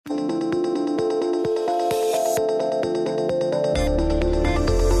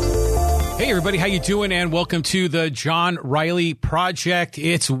Hey everybody, how you doing? And welcome to the John Riley Project.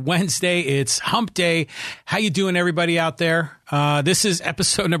 It's Wednesday, it's Hump Day. How you doing, everybody out there? This is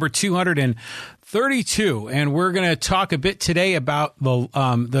episode number 232, and we're going to talk a bit today about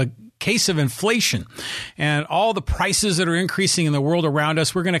the case of inflation and all the prices that are increasing in the world around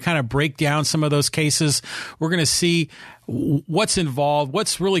us. We're going to kind of break down some of those cases. We're going to see what's involved,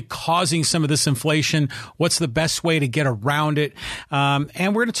 what's really causing some of this inflation, what's the best way to get around it. And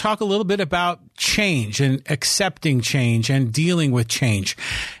we're going to talk a little bit about change and accepting change and dealing with change.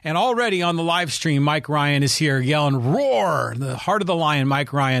 And already on the live stream, Mike Ryan is here yelling, roar, the heart of the lion,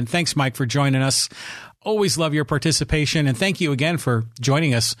 Mike Ryan. Thanks, Mike, for joining us. Always love your participation, and thank you again for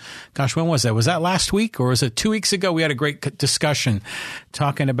joining us. Gosh, when was that? Was that last week, or was it 2 weeks ago? We had a great discussion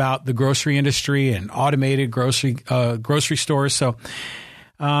talking about the grocery industry and automated grocery stores. So,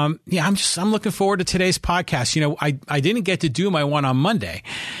 I'm looking forward to today's podcast. You know, I didn't get to do my one on Monday,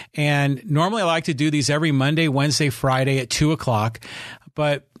 and normally I like to do these every Monday, Wednesday, Friday at 2:00,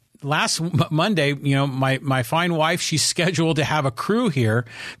 but last Monday, you know, my fine wife, she's scheduled to have a crew here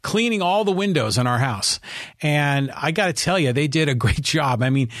cleaning all the windows in our house. And I got to tell you, they did a great job.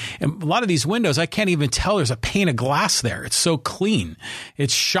 I mean, a lot of these windows, I can't even tell there's a pane of glass there. It's so clean.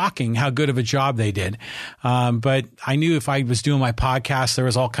 It's shocking how good of a job they did. But I knew if I was doing my podcast, there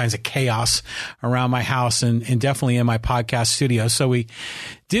was all kinds of chaos around my house and definitely in my podcast studio. So we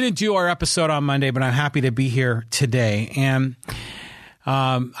didn't do our episode on Monday, but I'm happy to be here today. And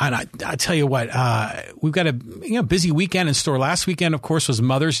I tell you what, we've got a busy weekend in store. Last weekend, of course, was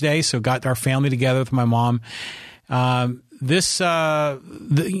Mother's Day, so got our family together with my mom. This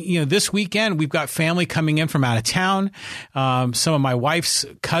weekend, we've got family coming in from out of town. Some of my wife's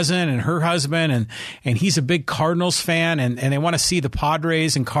cousin and her husband, and he's a big Cardinals fan, and they want to see the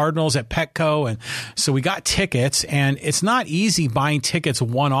Padres and Cardinals at Petco. And so we got tickets, and it's not easy buying tickets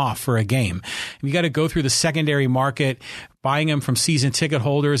one-off for a game. You got to go through the secondary market, buying them from season ticket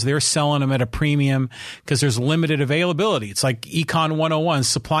holders. They're selling them at a premium because there's limited availability. It's like Econ 101,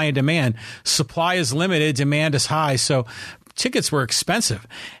 supply and demand. Supply is limited, demand is high. So tickets were expensive.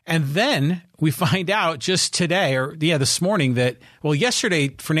 And then we find out just today, this morning that, yesterday,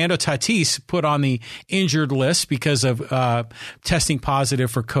 Fernando Tatis put on the injured list because of testing positive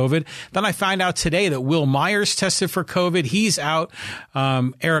for COVID. Then I find out today that Will Myers tested for COVID. He's out.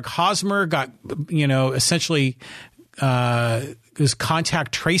 Eric Hosmer got, essentially was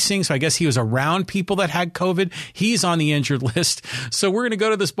contact tracing. So I guess he was around people that had COVID. He's on the injured list. So we're going to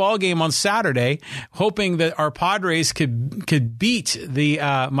go to this ball game on Saturday, hoping that our Padres could beat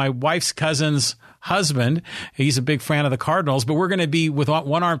my wife's cousin's husband. He's a big fan of the Cardinals, but we're going to be with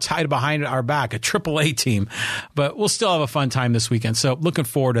one arm tied behind our back, a AAA team. But we'll still have a fun time this weekend. So looking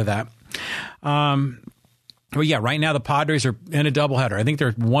forward to that. Right now the Padres are in a doubleheader. I think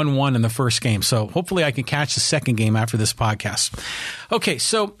they're 1-1 in the first game. So hopefully I can catch the second game after this podcast. Okay,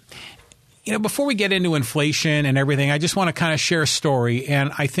 so, before we get into inflation and everything, I just want to kind of share a story.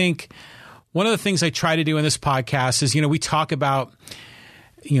 And I think one of the things I try to do in this podcast is, we talk about,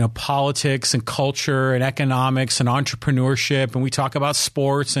 politics and culture and economics and entrepreneurship, and we talk about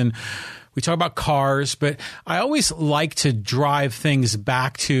sports and we talk about cars, but I always like to drive things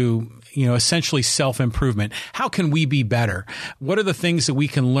back to, essentially self-improvement. How can we be better? What are the things that we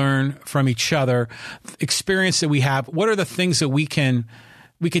can learn from each other? Experience that we have? What are the things that we could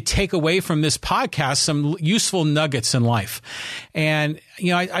take away from this podcast, some useful nuggets in life? And,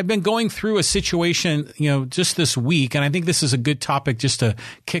 I've been going through a situation, just this week, and I think this is a good topic just to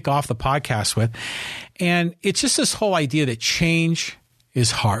kick off the podcast with. And it's just this whole idea that change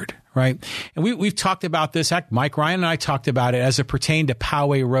is hard. Right. And we've talked about this. Mike Ryan and I talked about it as it pertained to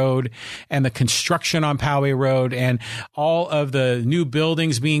Poway Road and the construction on Poway Road and all of the new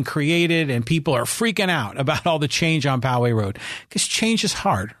buildings being created, and people are freaking out about all the change on Poway Road because change is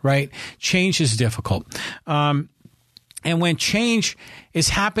hard, right? Change is difficult. And when change is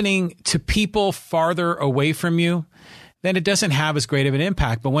happening to people farther away from you, then it doesn't have as great of an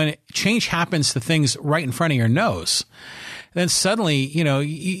impact. But when change happens to things right in front of your nose, then suddenly,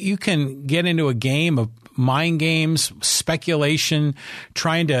 you can get into a game of mind games, speculation,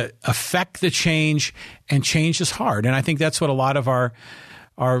 trying to affect the change, and change is hard. And I think that's what a lot of our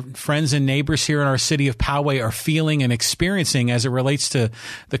friends and neighbors here in our city of Poway are feeling and experiencing as it relates to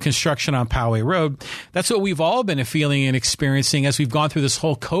the construction on Poway Road. That's what we've all been feeling and experiencing as we've gone through this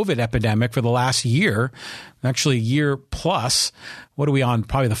whole COVID epidemic for the last year, actually a year plus. What are we on?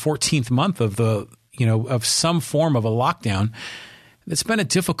 Probably the 14th month of of some form of a lockdown. It's been a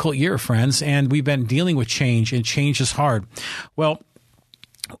difficult year, friends, and we've been dealing with change, and change is hard. Well,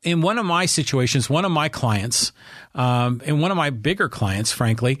 in one of my situations, one of my clients, and one of my bigger clients,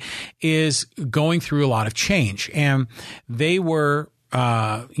 frankly, is going through a lot of change. And they were,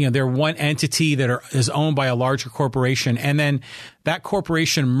 they're one entity that is owned by a larger corporation. And then that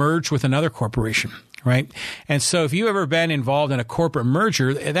corporation merged with another corporation. Right. And so if you've ever been involved in a corporate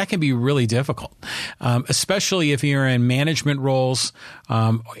merger, that can be really difficult, especially if you're in management roles.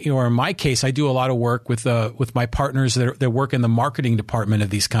 Or in my case, I do a lot of work with my partners that work in the marketing department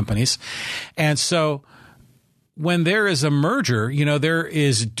of these companies. And so when there is a merger, there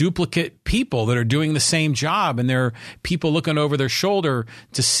is duplicate people that are doing the same job, and there are people looking over their shoulder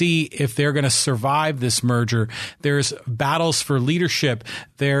to see if they're going to survive this merger. There's battles for leadership.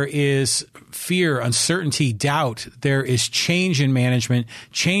 There is fear, uncertainty, doubt. There is change in management,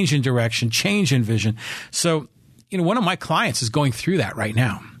 change in direction, change in vision. So, one of my clients is going through that right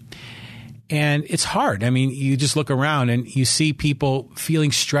now. And it's hard. I mean, you just look around and you see people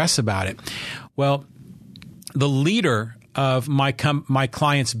feeling stress about it. Well, the leader of my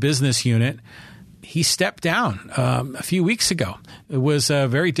client's business unit, he stepped down a few weeks ago. It was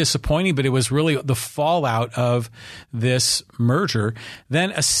very disappointing, but it was really the fallout of this merger.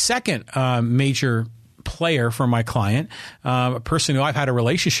 Then a second major player for my client, a person who I've had a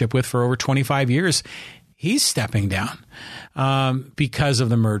relationship with for over 25 years, he's stepping down because of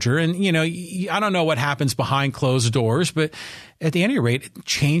the merger. And, I don't know what happens behind closed doors, but at the end of the rate,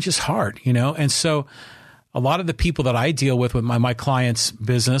 change is hard, And so a lot of the people that I deal with my client's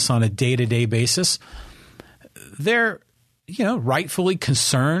business on a day-to-day basis, they're, rightfully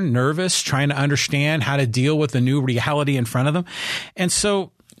concerned, nervous, trying to understand how to deal with the new reality in front of them. And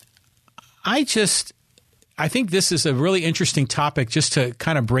so I think this is a really interesting topic just to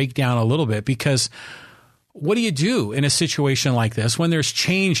kind of break down a little bit, because what do you do in a situation like this when there's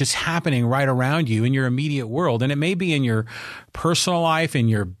change that's happening right around you in your immediate world? And it may be in your personal life, in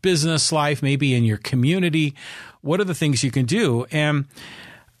your business life, maybe in your community. What are the things you can do? And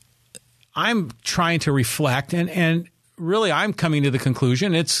I'm trying to reflect, and really I'm coming to the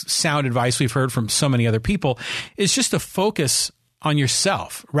conclusion, it's sound advice we've heard from so many other people, is just to focus on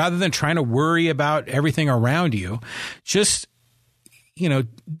yourself rather than trying to worry about everything around you. Just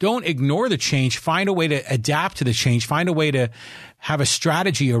don't ignore the change. Find a way to adapt to the change. Find a way to have a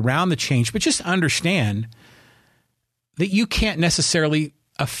strategy around the change, but just understand that you can't necessarily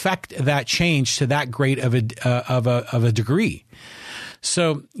affect that change to that great of a degree.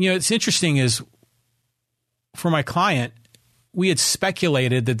 So, it's interesting is for my client, we had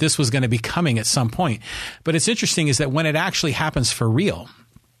speculated that this was going to be coming at some point, but it's interesting is that when it actually happens for real,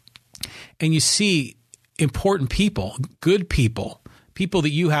 and you see important people, good people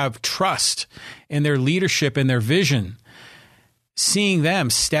that you have trust in their leadership and their vision, seeing them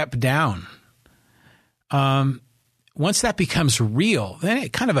step down. Once that becomes real, then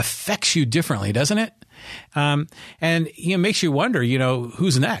it kind of affects you differently, doesn't it? And it makes you wonder,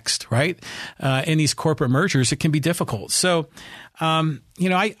 who's next, right? In these corporate mergers, it can be difficult. So, I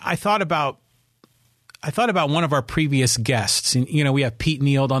thought about one of our previous guests, and, we have Pete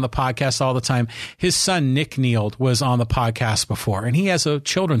Neild on the podcast all the time. His son, Nick Neild, was on the podcast before, and he has a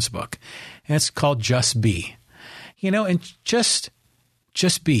children's book, and it's called Just Be, and just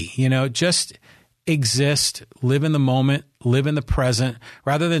be, just exist, live in the moment, live in the present,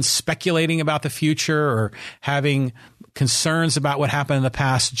 rather than speculating about the future or having concerns about what happened in the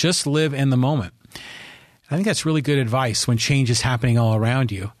past. Just live in the moment. I think that's really good advice when change is happening all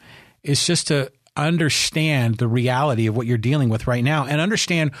around you. It's just to understand the reality of what you're dealing with right now and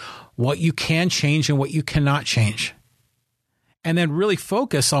understand what you can change and what you cannot change. And then really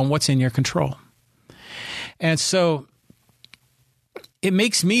focus on what's in your control. And so it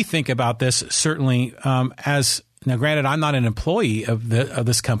makes me think about this certainly as now. Granted, I'm not an employee of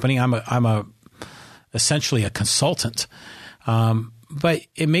this company. I'm essentially a consultant. But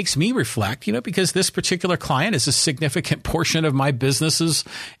it makes me reflect, because this particular client is a significant portion of my business's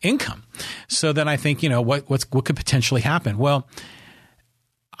income. So then I think, what could potentially happen? Well,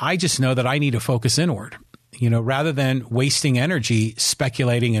 I just know that I need to focus inward, rather than wasting energy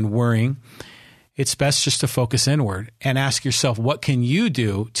speculating and worrying. It's best just to focus inward and ask yourself, what can you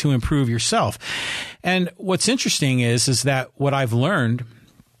do to improve yourself? And what's interesting is that what I've learned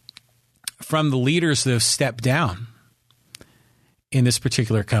from the leaders that have stepped down in this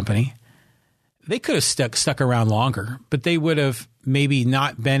particular company, they could have stuck around longer, but they would have maybe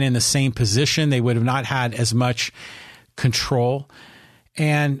not been in the same position. They would have not had as much control.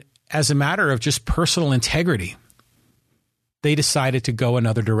 And as a matter of just personal integrity, they decided to go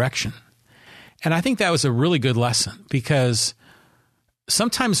another direction. And I think that was a really good lesson, because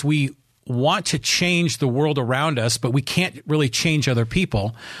sometimes we want to change the world around us, but we can't really change other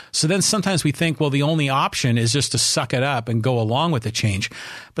people. So then sometimes we think, well, the only option is just to suck it up and go along with the change.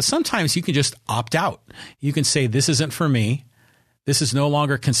 But sometimes you can just opt out. You can say, this isn't for me. This is no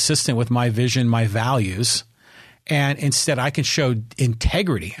longer consistent with my vision, my values. And instead, I can show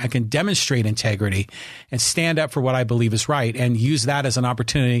integrity. I can demonstrate integrity and stand up for what I believe is right and use that as an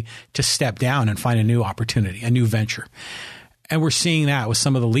opportunity to step down and find a new opportunity, a new venture. And we're seeing that with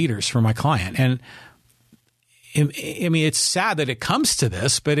some of the leaders for my client. And I mean, it's sad that it comes to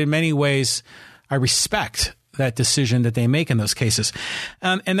this, but in many ways, I respect that decision that they make in those cases.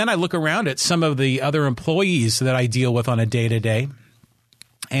 And then I look around at some of the other employees that I deal with on a day-to-day,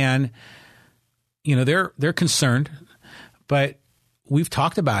 and you know, they're concerned, but we've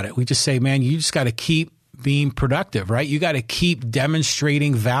talked about it. We just say, man, you just got to keep being productive, right? You got to keep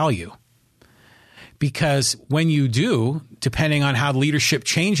demonstrating value. Because when you do, depending on how leadership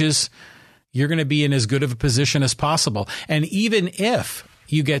changes, you're going to be in as good of a position as possible. And even if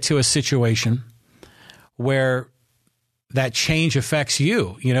you get to a situation where that change affects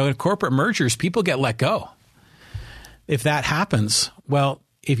you, you know, in corporate mergers, people get let go. If that happens, well,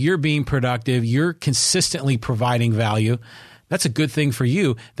 if you're being productive, you're consistently providing value, that's a good thing for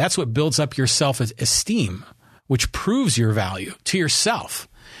you. That's what builds up your self-esteem, which proves your value to yourself.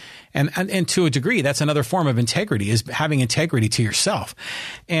 And to a degree, that's another form of integrity, is having integrity to yourself.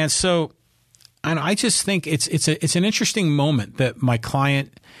 And so, and I just think it's an interesting moment that my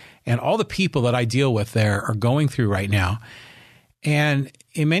client and all the people that I deal with there are going through right now. And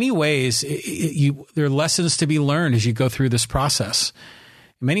in many ways, there are lessons to be learned as you go through this process.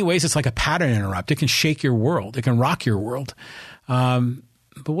 In many ways, it's like a pattern interrupt. It can shake your world. It can rock your world.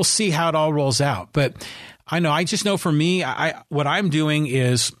 But we'll see how it all rolls out. But I just know for me, what I'm doing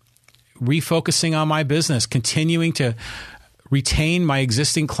is refocusing on my business, continuing to retain my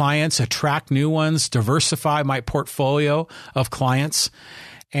existing clients, attract new ones, diversify my portfolio of clients.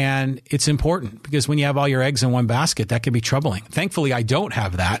 And it's important because when you have all your eggs in one basket, that can be troubling. Thankfully, I don't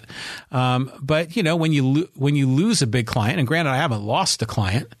have that. But you know, when you lose a big client, and granted, I haven't lost a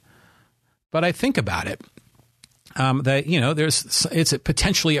client, but I think about it, that, you know, it's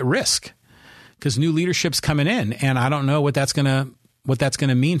potentially at risk because new leadership's coming in, and I don't know what that's going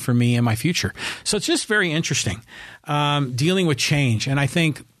to mean for me in my future. So it's just very interesting, dealing with change. And I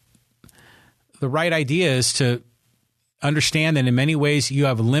think the right idea is to understand that in many ways you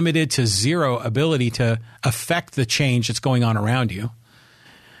have limited to zero ability to affect the change that's going on around you.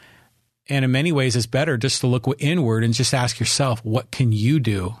 And in many ways, it's better just to look inward and just ask yourself, what can you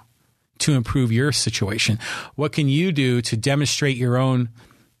do to improve your situation? What can you do to demonstrate your own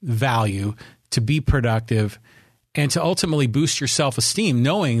value, to be productive, and to ultimately boost your self-esteem,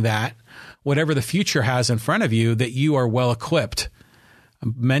 knowing that whatever the future has in front of you, that you are well equipped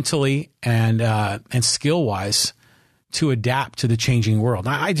mentally and skill-wise to adapt to the changing world.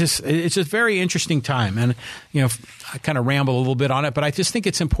 It's a very interesting time. And, you know, I kind of ramble a little bit on it, but I just think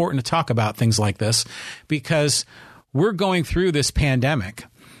it's important to talk about things like this because we're going through this pandemic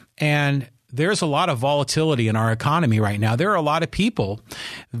and there's a lot of volatility in our economy right now. There are a lot of people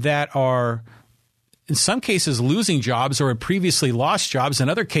that are, in some cases, losing jobs or had previously lost jobs. In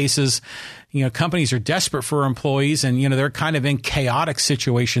other cases, you know, companies are desperate for employees and, you know, they're kind of in chaotic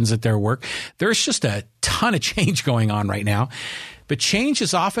situations at their work. There's just a ton of change going on right now. But change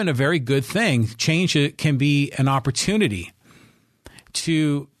is often a very good thing. Change can be an opportunity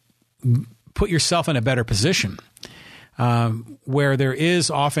to put yourself in a better position. Where there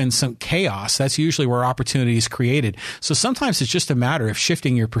is often some chaos, that's usually where opportunity is created. So sometimes it's just a matter of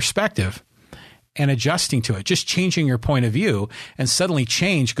shifting your perspective and adjusting to it, just changing your point of view. And suddenly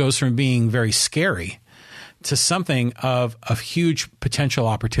change goes from being very scary to something of huge potential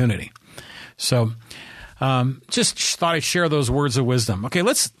opportunity. So just thought I'd share those words of wisdom. Okay,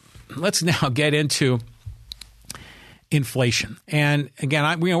 let's now get into inflation. And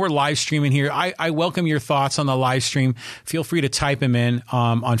again, we're live streaming here. I welcome your thoughts on the live stream. Feel free to type them in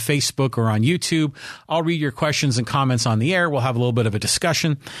on Facebook or on YouTube. I'll read your questions and comments on the air. We'll have a little bit of a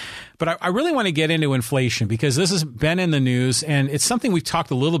discussion. But I really want to get into inflation because this has been in the news and it's something we've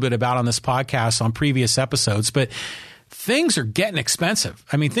talked a little bit about on this podcast on previous episodes. But things are getting expensive.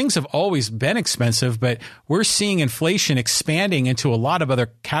 I mean, things have always been expensive, but we're seeing inflation expanding into a lot of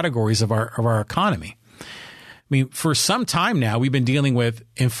other categories of our economy. I mean, for some time now, we've been dealing with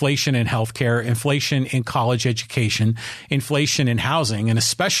inflation in healthcare, inflation in college education, inflation in housing, and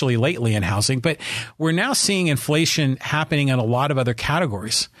especially lately in housing. But we're now seeing inflation happening in a lot of other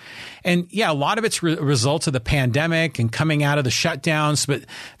categories. And yeah, a lot of it's a result of the pandemic and coming out of the shutdowns, but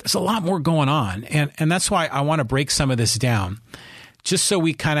there's a lot more going on. And that's why I want to break some of this down just so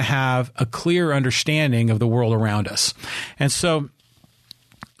we kind of have a clear understanding of the world around us. And so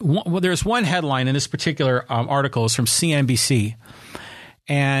there's one headline in this particular article is from CNBC.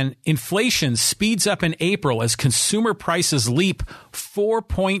 And inflation speeds up in April as consumer prices leap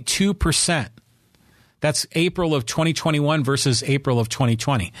 4.2%. That's April of 2021 versus April of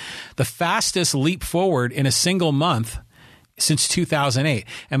 2020. The fastest leap forward in a single month since 2008.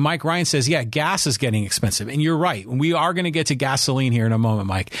 And Mike Ryan says, yeah, gas is getting expensive. And you're right. We are going to get to gasoline here in a moment,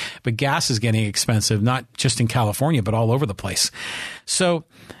 Mike. But gas is getting expensive, not just in California, but all over the place. So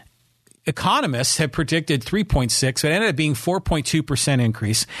economists have predicted 3.6, but it ended up being 4.2%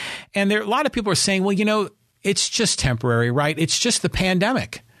 increase. And a lot of people are saying, well, it's just temporary, right? It's just the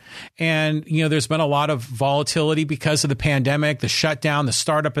pandemic. And, there's been a lot of volatility because of the pandemic, the shutdown, the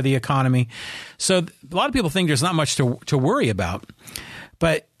startup of the economy. So a lot of people think there's not much to worry about.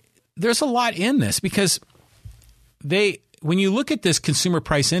 But there's a lot in this because when you look at this consumer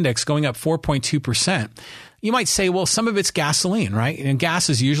price index going up 4.2%, you might say, well, some of it's gasoline, right? And gas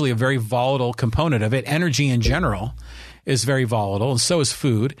is usually a very volatile component of it. Energy in general is very volatile, and so is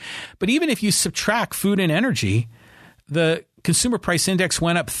food. But even if you subtract food and energy, the consumer price index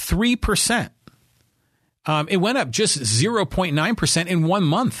went up 3%. It went up just 0.9% in 1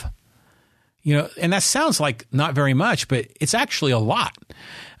 month. And that sounds like not very much, but it's actually a lot.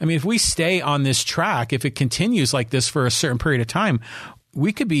 I mean, if we stay on this track, if it continues like this for a certain period of time,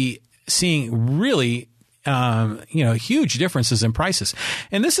 we could be seeing really huge differences in prices.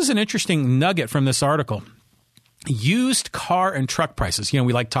 And this is an interesting nugget from this article. Used car and truck prices.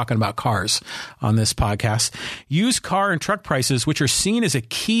 We like talking about cars on this podcast. Used car and truck prices, which are seen as a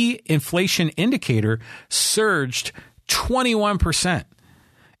key inflation indicator, surged 21%,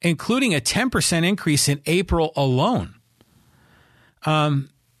 including a 10% increase in April alone.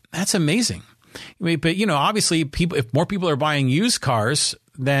 That's amazing. But, obviously, if more people are buying used cars,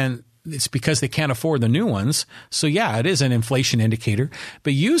 then it's because they can't afford the new ones. So, yeah, it is an inflation indicator.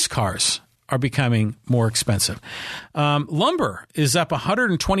 But used cars are becoming more expensive. Lumber is up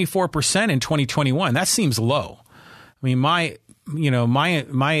 124% in 2021. That seems low. I mean, my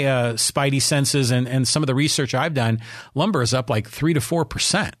spidey senses and some of the research I've done, lumber is up like 3 to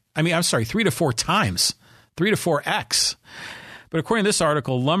 4%. I mean, I'm sorry, 3 to 4 times, 3 to 4x. But according to this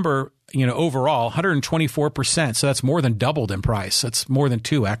article, lumber, overall 124%. So that's more than doubled in price. That's more than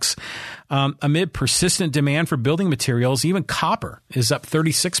 2x. Amid persistent demand for building materials, even copper is up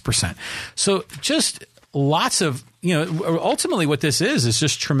 36%. So just lots of, ultimately what this is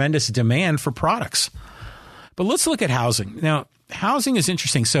just tremendous demand for products. But let's look at housing. Now, housing is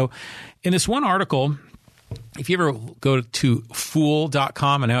interesting. So in this one article, if you ever go to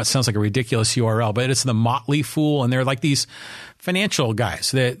fool.com, I know it sounds like a ridiculous URL, but it's the Motley Fool, and they're like these financial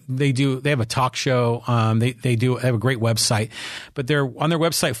guys that they have a talk show. They have a great website, but they're on their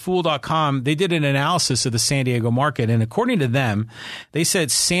website, fool.com. They did an analysis of the San Diego market. And according to them, they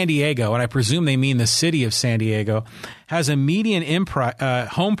said San Diego, and I presume they mean the city of San Diego, has a median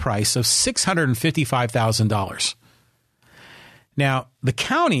home price of $655,000. Now, the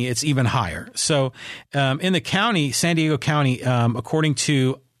county, it's even higher. So in the county, San Diego County, according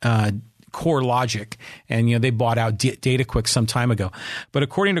to CoreLogic, and they bought out DataQuick some time ago. But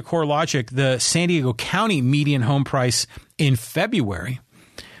according to CoreLogic, the San Diego County median home price in February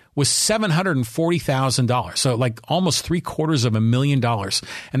was $740,000. So like almost $750,000.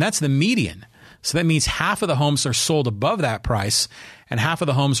 And that's the median. So that means half of the homes are sold above that price and half of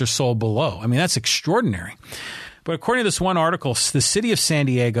the homes are sold below. I mean, that's extraordinary. But according to this one article, the city of San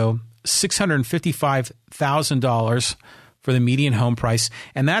Diego, $655,000 for the median home price,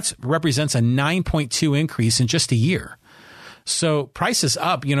 and that represents a 9.2 increase in just a year. So prices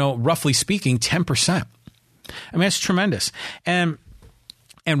up, roughly speaking, 10%. I mean, that's tremendous. And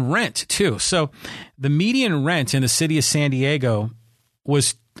rent too. So the median rent in the city of San Diego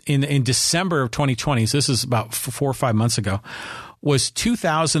was in December of 2020. So this is about 4 or 5 months ago, was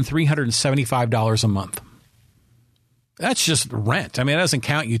 $2,375 a month. That's just rent. I mean, it doesn't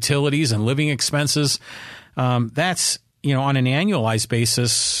count utilities and living expenses. That's, on an annualized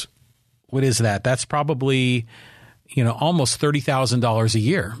basis, what is that? That's probably, almost $30,000 a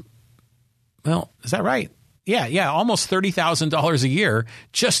year. Well, is that right? Yeah, almost $30,000 a year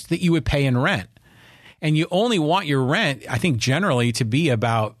just that you would pay in rent. And you only want your rent, I think, generally to be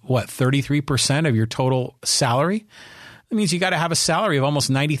about, 33% of your total salary? That means you got to have a salary of almost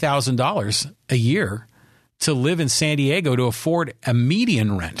 $90,000 a year to live in San Diego to afford a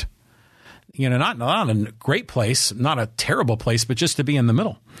median rent. Not a great place, not a terrible place, but just to be in the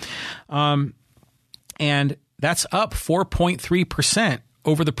middle. And that's up 4.3%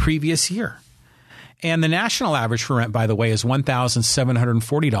 over the previous year. And the national average for rent, by the way, is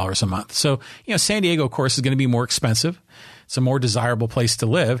 $1,740 a month. So, San Diego, of course, is going to be more expensive. It's a more desirable place to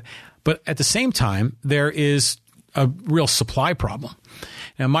live. But at the same time, there is a real supply problem.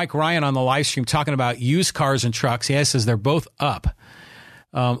 Now, Mike Ryan on the live stream talking about used cars and trucks. He says they're both up.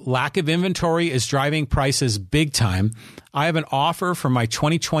 Lack of inventory is driving prices big time. I have an offer for my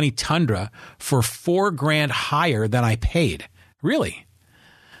 2020 Tundra for $4,000 higher than I paid. Really?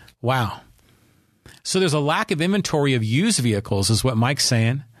 Wow. So there's a lack of inventory of used vehicles is what Mike's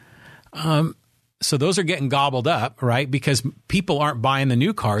saying. So those are getting gobbled up, right? Because people aren't buying the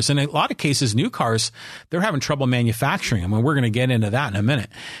new cars. And in a lot of cases, new cars, they're having trouble manufacturing them. And we're going to get into that in a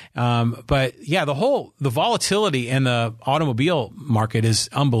minute. But yeah, the volatility in the automobile market is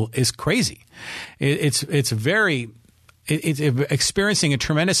crazy. It's experiencing a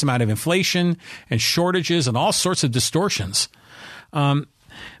tremendous amount of inflation and shortages and all sorts of distortions.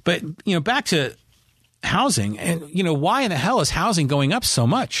 But, back to housing and, why in the hell is housing going up so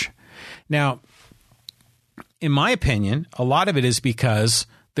much? Now, in my opinion, a lot of it is because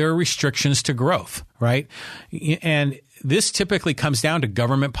there are restrictions to growth, right? And this typically comes down to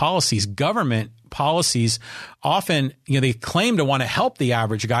government policies. Government policies often, they claim to want to help the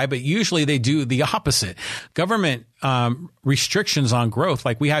average guy, but usually they do the opposite. Government restrictions on growth,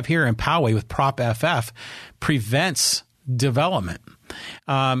 like we have here in Poway with Prop FF, prevents development.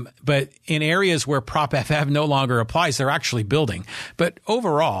 But in areas where Prop FF no longer applies, they're actually building. But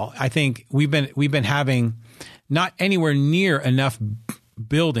overall, I think we've been having not anywhere near enough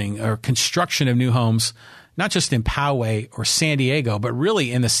building or construction of new homes, not just in Poway or San Diego, but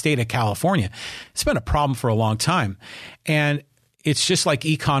really in the state of California. It's been a problem for a long time. And it's just like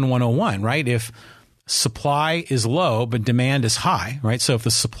Econ 101, right? If supply is low, but demand is high, right? So if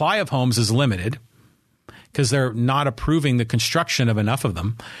the supply of homes is limited, because they're not approving the construction of enough of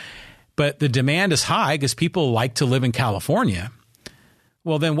them, but the demand is high because people like to live in California,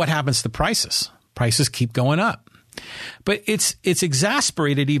 well, then what happens to prices? Prices keep going up. But it's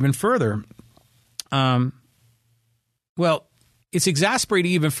exasperated even further. It's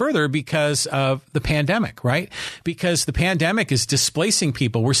exasperated even further because of the pandemic, right? Because the pandemic is displacing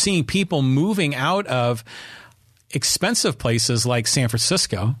people. We're seeing people moving out of expensive places like San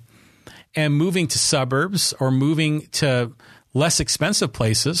Francisco and moving to suburbs or moving to less expensive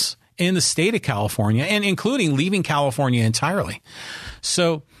places in the state of California, and including leaving California entirely.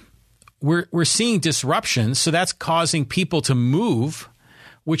 So we're seeing disruptions. So that's causing people to move,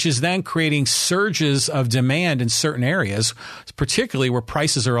 which is then creating surges of demand in certain areas, particularly where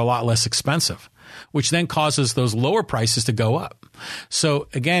prices are a lot less expensive, which then causes those lower prices to go up. So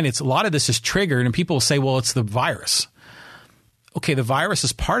again, a lot of this is triggered, and people will say, well, it's the virus. Okay, the virus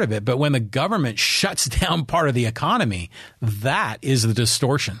is part of it, but when the government shuts down part of the economy, that is the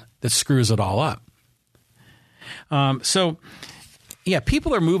distortion that screws it all up. Yeah,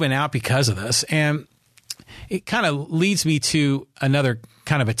 people are moving out because of this, and it kind of leads me to another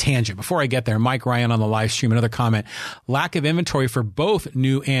kind of a tangent. Before I get there, Mike Ryan on the live stream, another comment, lack of inventory for both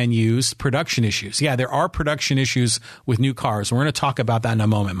new and used, production issues. Yeah, there are production issues with new cars. We're going to talk about that in a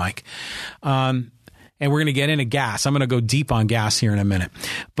moment, Mike. And we're going to get into gas. I'm going to go deep on gas here in a minute.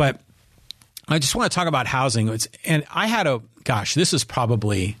 But I just want to talk about housing. And I had this is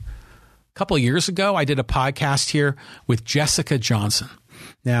probably a couple of years ago, I did a podcast here with Jessica Johnson.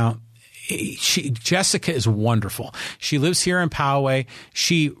 Now, Jessica is wonderful. She lives here in Poway.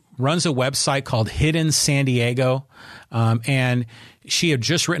 She runs a website called Hidden San Diego. And she had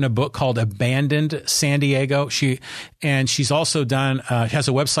just written a book called Abandoned San Diego. She's also has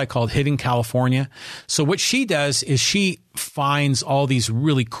a website called Hidden California. So what she does is she finds all these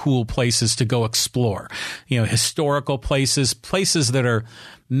really cool places to go explore, historical places that are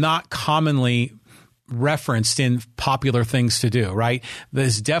not commonly referenced in popular things to do, right?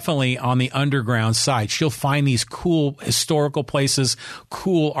 There's definitely on the underground side. She'll find these cool historical places,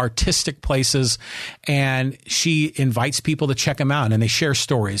 cool artistic places, and she invites people to check them out, and they share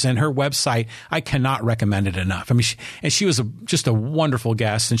stories. And her website, I cannot recommend it enough. I mean, she was just a wonderful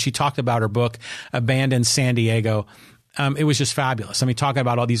guest, and she talked about her book, Abandoned San Diego. It was just fabulous. I mean, talking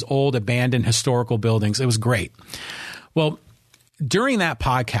about all these old abandoned historical buildings. It was great. Well, during that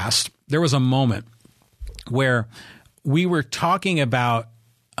podcast, there was a moment where we were talking about,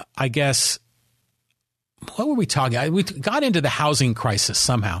 I guess, what were we talking about? We got into the housing crisis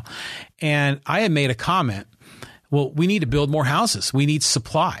somehow. And I had made a comment, well, we need to build more houses. We need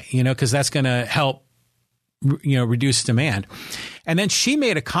supply, because that's going to help, reduce demand. And then she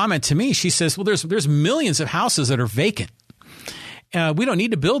made a comment to me. She says, well, there's millions of houses that are vacant. We don't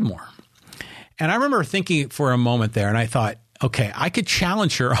need to build more. And I remember thinking for a moment there, and I thought, okay, I could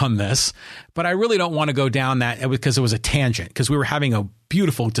challenge her on this, but I really don't want to go down that because it was a tangent, because we were having a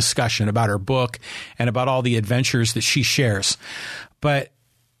beautiful discussion about her book and about all the adventures that she shares. But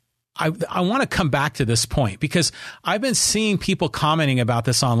I want to come back to this point because I've been seeing people commenting about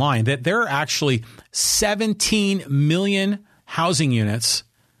this online, that there are actually 17 million housing units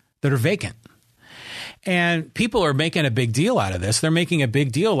that are vacant. And people are making a big deal out of this. They're making a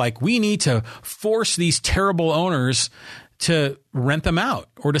big deal like we need to force these terrible owners to rent them out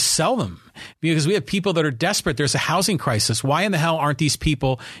or to sell them because we have people that are desperate. There's a housing crisis. Why in the hell aren't these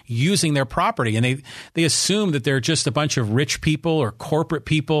people using their property? And they assume that they're just a bunch of rich people or corporate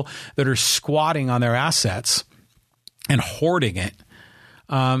people that are squatting on their assets and hoarding it.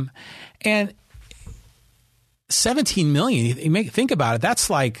 And 17 million, think about it. That's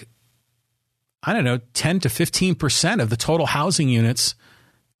like, I don't know, 10 to 15% of the total housing units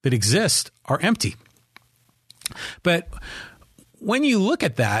that exist are empty. But when you look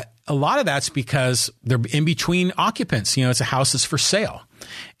at that, a lot of that's because they're in between occupants. You know, it's a house that's for sale.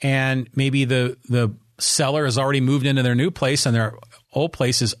 And maybe the seller has already moved into their new place and their old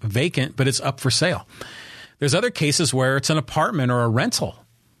place is vacant, but it's up for sale. There's other cases where it's an apartment or a rental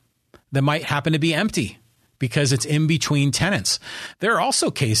that might happen to be empty because it's in between tenants. There are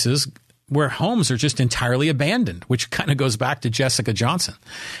also cases where homes are just entirely abandoned, which kind of goes back to Jessica Johnson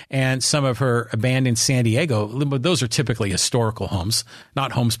and some of her abandoned San Diego. Those are typically historical homes,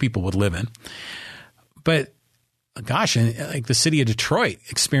 not homes people would live in. But gosh, and like the city of Detroit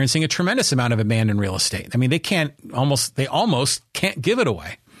experiencing a tremendous amount of abandoned real estate. I mean, they almost can't give it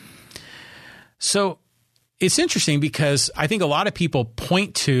away. So it's interesting because I think a lot of people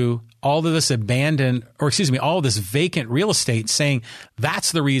point to all of this all of this vacant real estate saying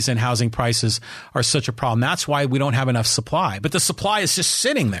that's the reason housing prices are such a problem. That's why we don't have enough supply. But the supply is just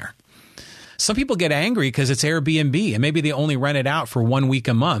sitting there. Some people get angry because it's Airbnb and maybe they only rent it out for 1 week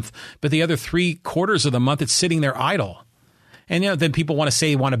a month, but the other 3/4 of the month it's sitting there idle. And then people want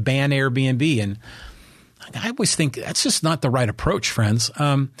to ban Airbnb. And I always think that's just not the right approach, friends.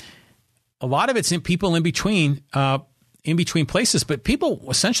 A lot of it's in people in between places, but people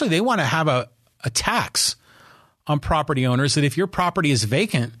essentially, they want to have a tax on property owners that if your property is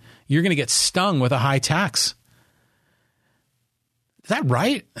vacant, you're going to get stung with a high tax. Is that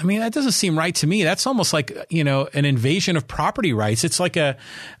right? I mean, that doesn't seem right to me. That's almost like, an invasion of property rights. It's like a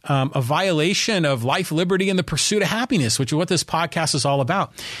violation of life, liberty, and the pursuit of happiness, which is what this podcast is all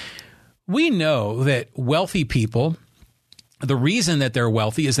about. We know that wealthy people, the reason that they're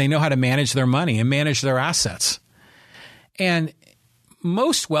wealthy is they know how to manage their money and manage their assets. And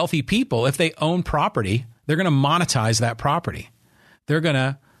most wealthy people, if they own property, they're going to monetize that property. They're going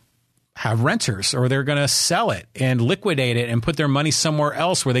to have renters, or they're going to sell it and liquidate it and put their money somewhere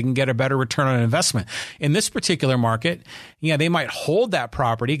else where they can get a better return on investment. In this particular market, they might hold that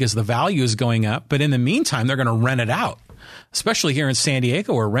property because the value is going up, but in the meantime, they're going to rent it out, especially here in San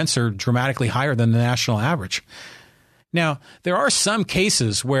Diego where rents are dramatically higher than the national average. Now, there are some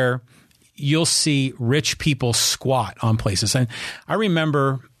cases where you'll see rich people squat on places. And I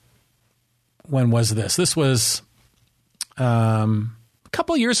remember, when was this? This was a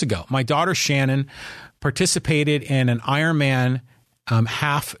couple of years ago. My daughter Shannon participated in an Ironman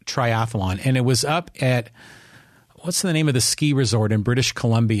half triathlon, and it was up at, what's the name of the ski resort in British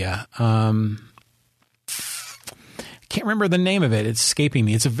Columbia? Can't remember the name of it. It's escaping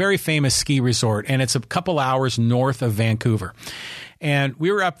me. It's a very famous ski resort, and it's a couple hours north of Vancouver. And we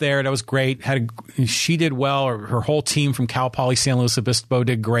were up there. That was great. She did well. Her whole team from Cal Poly San Luis Obispo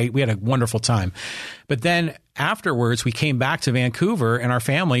did great. We had a wonderful time. But then afterwards, we came back to Vancouver, and our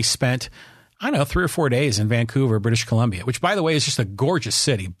family spent, 3 or 4 days in Vancouver, British Columbia, which, by the way, is just a gorgeous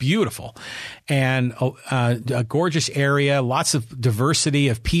city, beautiful, and a gorgeous area, lots of diversity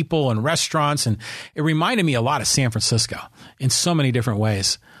of people and restaurants. And it reminded me a lot of San Francisco in so many different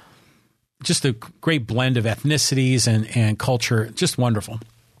ways. Just a great blend of ethnicities and culture, just wonderful.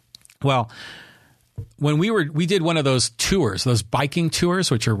 Well, when we did one of those tours, those biking tours,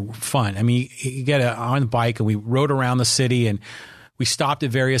 which are fun. I mean, you get on the bike, and we rode around the city, and we stopped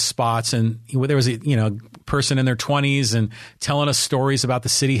at various spots, and there was a person in their 20s and telling us stories about the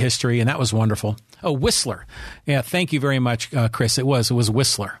city history, and that was wonderful. Oh, Whistler. Yeah, thank you very much, Chris. It was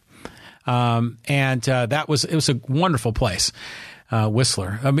Whistler. It was a wonderful place.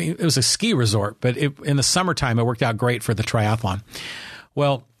 Whistler. I mean, it was a ski resort, but in the summertime, it worked out great for the triathlon.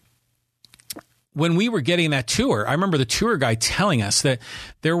 Well, when we were getting that tour, I remember the tour guide telling us that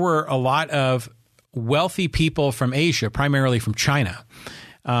there were a lot of wealthy people from Asia, primarily from China,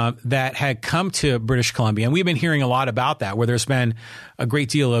 that had come to British Columbia. And we've been hearing a lot about that, where there's been a great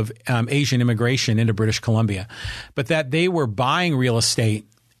deal of Asian immigration into British Columbia, but that they were buying real estate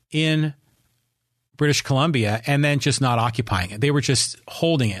in British Columbia and then just not occupying it. They were just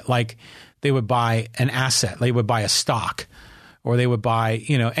holding it, like they would buy an asset. They would buy a stock, or they would buy,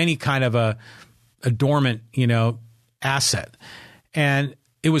 any kind of a dormant, asset. And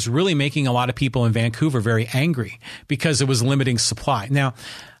it was really making a lot of people in Vancouver very angry because it was limiting supply. Now,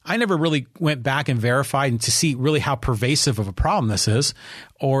 I never really went back and verified to see really how pervasive of a problem this is,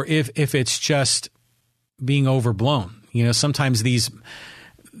 or if it's just being overblown. Sometimes these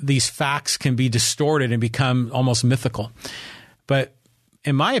facts can be distorted and become almost mythical. But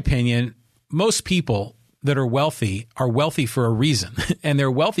in my opinion, most people that are wealthy for a reason. And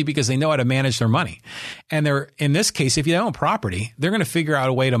they're wealthy because they know how to manage their money. And in this case, if you own property, they're going to figure out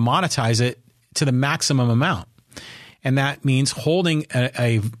a way to monetize it to the maximum amount. And that means holding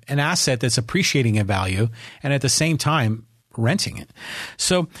an asset that's appreciating in value and at the same time renting it.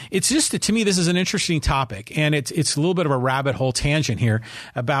 So it's just, to me, this is an interesting topic. And it's a little bit of a rabbit hole tangent here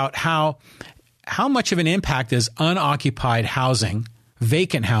about how much of an impact does unoccupied housing,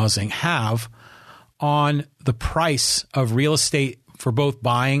 vacant housing, have on the price of real estate for both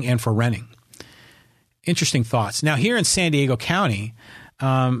buying and for renting. Interesting thoughts. Now, here in San Diego County,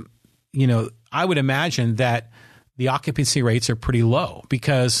 I would imagine that the occupancy rates are pretty low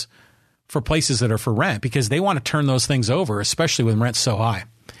because for places that are for rent, because they want to turn those things over, especially when rent's so high.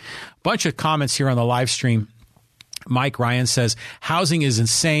 Bunch of comments here on the live stream. Mike Ryan says, housing is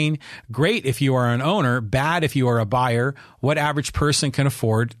insane. Great if you are an owner, bad if you are a buyer. What average person can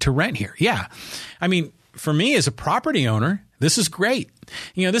afford to rent here? Yeah. I mean, for me as a property owner, this is great.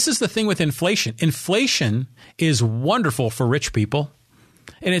 This is the thing with inflation. Inflation is wonderful for rich people,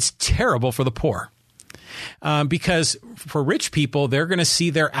 and it's terrible for the poor. Because for rich people, they're going to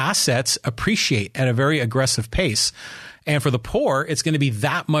see their assets appreciate at a very aggressive pace. And for the poor, it's going to be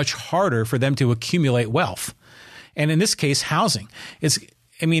that much harder for them to accumulate wealth. And in this case, housing.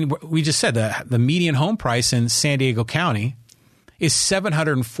 We just said the median home price in San Diego County is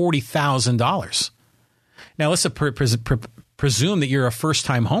 $740,000. Now, let's presume that you're a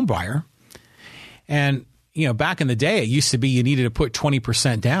first-time home buyer. And, back in the day, it used to be you needed to put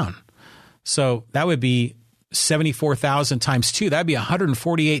 20% down. So that would be $74,000 times 2. That'd be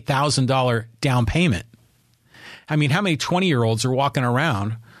 $148,000 down payment. How many 20-year-olds are walking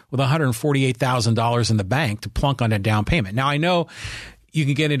around with $148,000 in the bank to plunk on a down payment? Now, I know you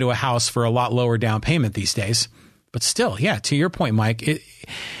can get into a house for a lot lower down payment these days, but still, yeah, to your point, Mike,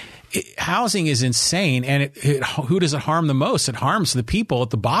 housing is insane. And who does it harm the most? It harms the people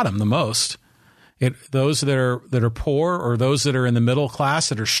at the bottom the most. Those that are poor, or those that are in the middle class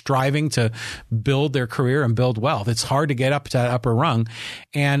that are striving to build their career and build wealth. It's hard to get up to that upper rung.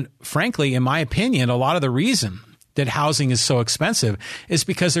 And frankly, in my opinion, a lot of the reason that housing is so expensive is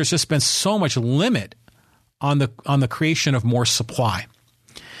because there's just been so much limit on the creation of more supply,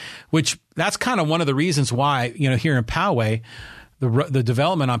 which that's kind of one of the reasons why, here in Poway, the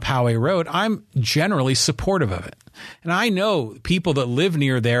development on Poway Road, I'm generally supportive of it. And I know people that live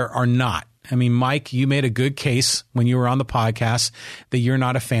near there are not. Mike, you made a good case when you were on the podcast that you're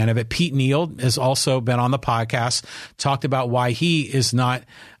not a fan of it. Pete Neal has also been on the podcast, talked about why he is not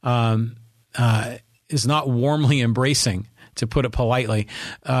warmly embracing, to put it politely,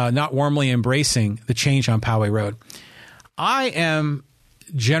 not warmly embracing the change on Poway Road. I am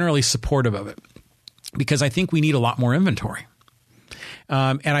generally supportive of it because I think we need a lot more inventory.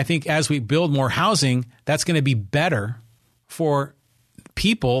 And I think as we build more housing, that's going to be better for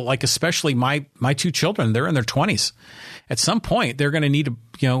people, like especially my two children. They're in their 20s. At some point, they're going to need to,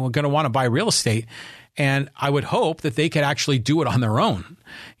 going to want to buy real estate. And I would hope that they could actually do it on their own.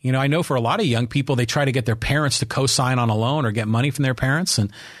 I know for a lot of young people, they try to get their parents to co-sign on a loan or get money from their parents.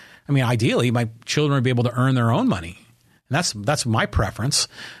 And ideally, my children would be able to earn their own money. And that's my preference.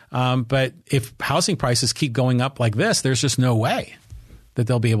 But if housing prices keep going up like this, there's just no way that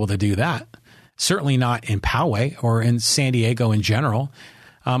they'll be able to do that. Certainly not in Poway or in San Diego in general,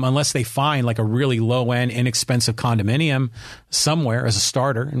 unless they find like a really low-end, inexpensive condominium somewhere as a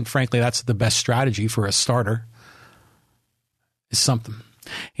starter. And frankly, that's the best strategy for a starter, is something.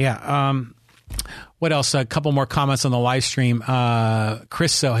 Yeah. What else? A couple more comments on the live stream.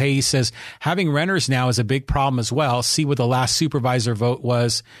 Chris Sohei says, having renters now is a big problem as well. See what the last supervisor vote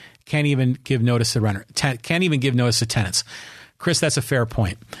was. Can't even give notice to renter. Can't even give notice to tenants. Chris, that's a fair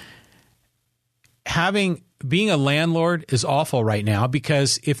point. Being a landlord is awful right now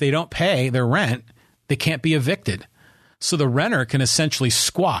because if they don't pay their rent, they can't be evicted. So the renter can essentially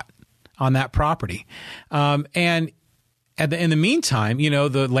squat on that property. And in the meantime,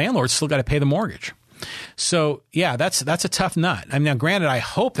 the landlord's still got to pay the mortgage. So yeah, that's a tough nut. I mean, now granted, I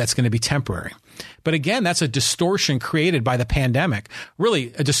hope that's going to be temporary, but again, that's a distortion created by the pandemic,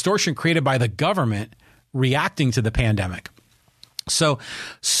 really a distortion created by the government reacting to the pandemic. So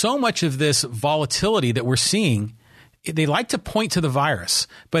much of this volatility that we're seeing, they like to point to the virus,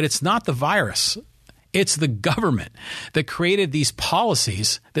 but it's not the virus. It's the government that created these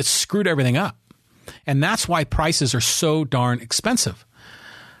policies that screwed everything up. And that's why prices are so darn expensive.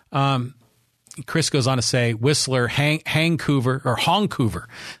 Chris goes on to say Whistler, Hongcouver.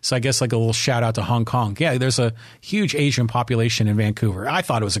 So I guess like a little shout out to Hong Kong. Yeah, there's a huge Asian population in Vancouver. I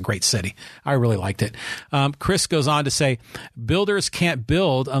thought it was a great city. I really liked it. Chris goes on to say builders can't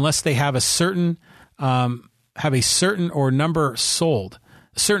build unless they have a certain number sold.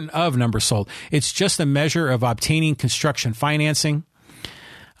 It's just a measure of obtaining construction financing.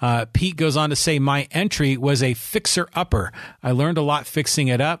 Pete goes on to say, my entry was a fixer-upper. I learned a lot fixing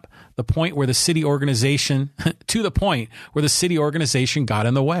it up, to the point where the city organization got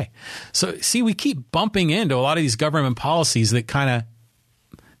in the way. So see, we keep bumping into a lot of these government policies that kind of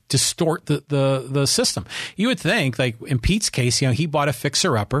distort the system. You would think, like in Pete's case, he bought a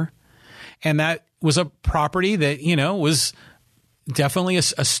fixer-upper, and that was a property that, was definitely a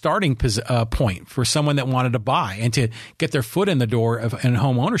starting point for someone that wanted to buy and to get their foot in the door in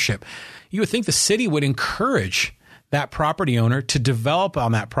home ownership. You would think the city would encourage that property owner to develop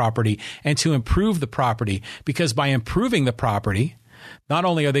on that property and to improve the property, because by improving the property, not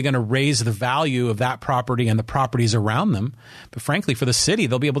only are they going to raise the value of that property and the properties around them, but frankly, for the city,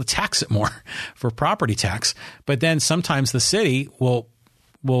 they'll be able to tax it more for property tax. But then sometimes the city will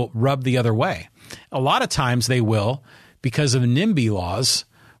rub the other way. A lot of times they will, because of NIMBY laws,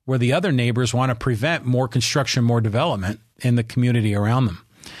 where the other neighbors want to prevent more construction, more development in the community around them.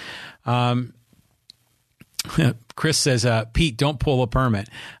 Chris says, Pete, don't pull a permit.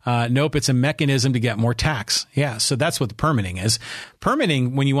 Nope, it's a mechanism to get more tax. Yeah, so that's what the permitting is.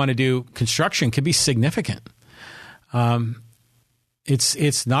 Permitting, when you want to do construction, can be significant.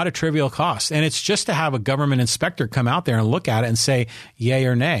 It's not a trivial cost. And it's just to have a government inspector come out there and look at it and say yay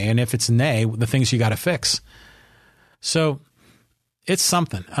or nay. And if it's nay, the things you got to fix. So it's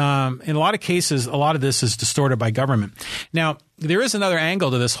something. In a lot of cases, a lot of this is distorted by government. Now, there is another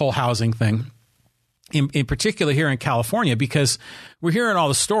angle to this whole housing thing, in particular here in California, because we're hearing all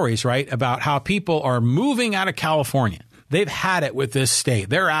the stories, right, about how people are moving out of California. They've had it with this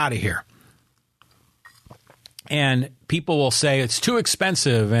state. They're out of here. And people will say it's too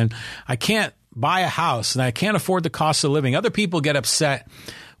expensive and I can't buy a house and I can't afford the cost of living. Other people get upset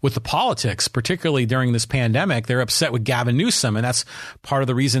with the politics, particularly during this pandemic. They're upset with Gavin Newsom, and that's part of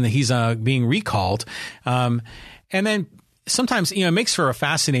the reason that he's being recalled. And then sometimes, it makes for a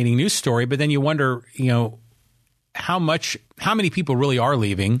fascinating news story, but then you wonder, how many people really are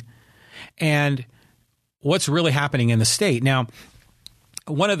leaving and what's really happening in the state. Now,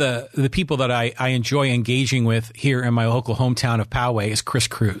 one of the people that I enjoy engaging with here in my local hometown of Poway is Chris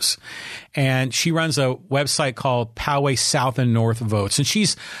Cruz. And she runs a website called Poway South and North Votes. And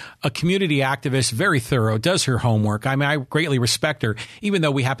she's a community activist, very thorough, does her homework. I mean, I greatly respect her, even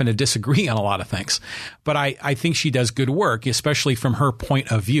though we happen to disagree on a lot of things. But I think she does good work, especially from her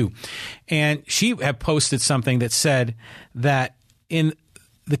point of view. And she had posted something that said that in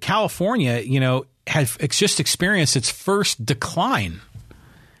the California, has just experienced its first decline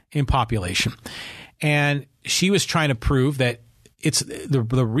in population. And she was trying to prove that it's the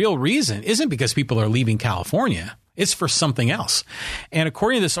real reason isn't because people are leaving California. It's for something else. And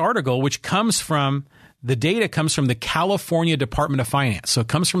according to this article, which comes from the data comes from the California Department of Finance. So it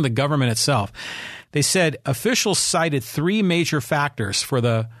comes from the government itself. They said officials cited three major factors for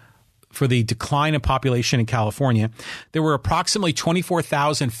the decline in population in California. There were approximately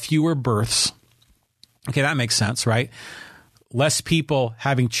 24,000 fewer births. Okay, that makes sense, right? Less people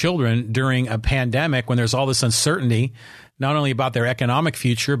having children during a pandemic when there's all this uncertainty, not only about their economic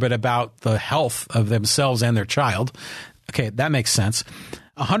future, but about the health of themselves and their child. Okay, that makes sense.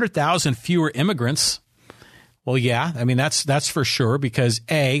 100,000 fewer immigrants. Well, yeah, I mean, that's for sure, because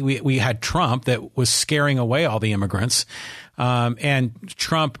we had Trump that was scaring away all the immigrants, and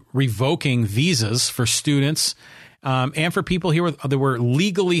Trump revoking visas for students, and for people here that were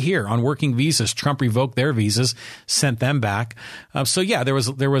legally here on working visas. Trump revoked their visas, sent them back. So yeah,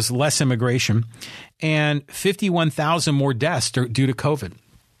 there was less immigration, and 51,000 more deaths due to COVID.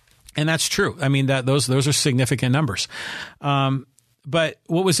 And that's true. I mean, those are significant numbers. But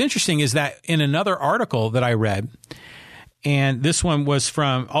what was interesting is that in another article that I read, and this one was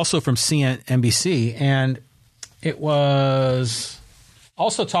also from CNBC, and it was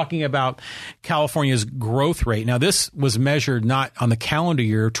also talking about California's growth rate. Now, this was measured not on the calendar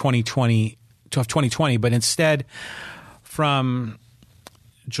year of 2020, but instead from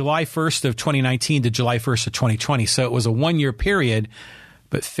July 1st of 2019 to July 1st of 2020. So it was a 1-year period,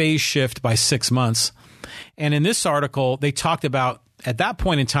 but phase shift by 6 months. And in this article, they talked about at that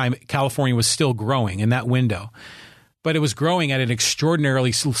point in time, California was still growing in that window, but it was growing at an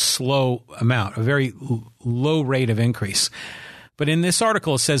extraordinarily slow amount, a very low rate of increase. But in this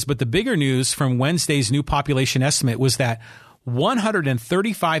article, it says, but the bigger news from Wednesday's new population estimate was that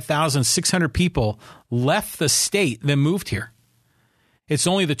 135,600 people left the state that moved here. It's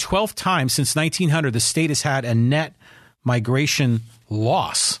only the 12th time since 1900 the state has had a net migration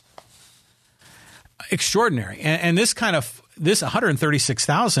loss. Extraordinary. And this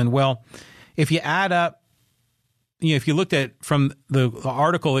 136,000, well, if you add up, if you looked at from the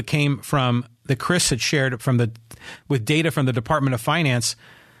article that came from that Chris had shared with data from the Department of Finance,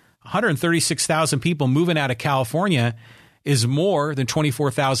 136,000 people moving out of California is more than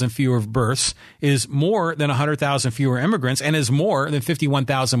 24,000 fewer births, is more than 100,000 fewer immigrants, and is more than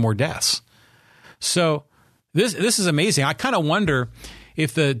 51,000 more deaths. So this is amazing. I kind of wonder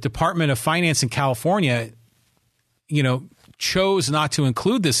if the Department of Finance in California, chose not to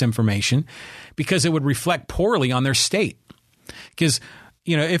include this information because it would reflect poorly on their state. Because,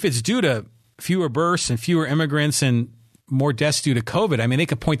 if it's due to fewer births and fewer immigrants and more deaths due to COVID, I mean, they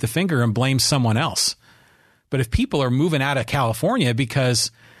could point the finger and blame someone else. But if people are moving out of California because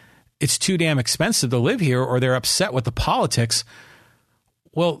it's too damn expensive to live here or they're upset with the politics,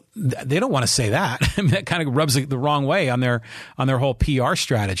 well, they don't want to say that. I mean, that kind of rubs the wrong way on their whole PR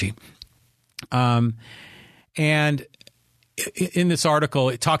strategy. And in this article,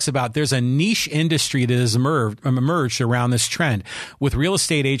 it talks about there's a niche industry that has emerged around this trend, with real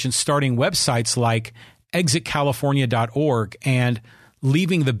estate agents starting websites like exitcalifornia.org and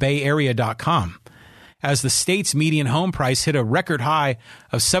leavingthebayarea.com. As the state's median home price hit a record high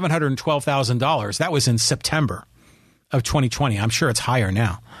of $712,000. That was in September of 2020. I'm sure it's higher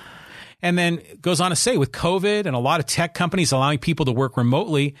now. And then it goes on to say, with COVID and a lot of tech companies allowing people to work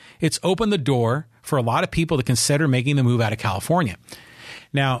remotely, it's opened the door for a lot of people to consider making the move out of California.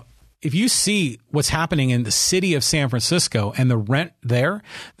 Now, if you see what's happening in the city of San Francisco and the rent there,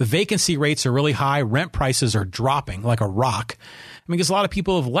 the vacancy rates are really high. Rent prices are dropping like a rock. I mean, because a lot of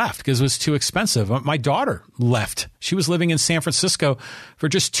people have left because it was too expensive. My daughter left. She was living in San Francisco for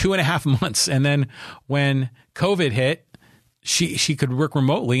just 2.5 months. And then when COVID hit, she could work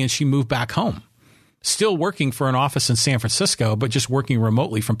remotely and she moved back home. Still working for an office in San Francisco, but just working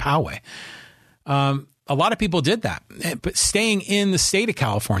remotely from Poway. A lot of people did that, but staying in the state of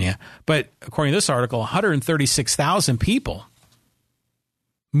California. But according to this article, 136,000 people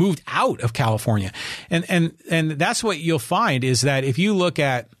moved out of California. And that's what you'll find is that if you look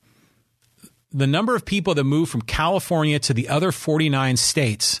at the number of people that move from California to the other 49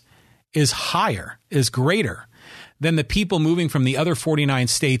 states is greater than the people moving from the other 49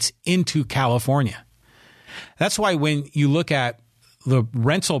 states into California. That's why when you look at the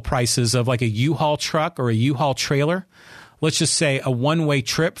rental prices of like a U-Haul truck or a U-Haul trailer, let's just say a one-way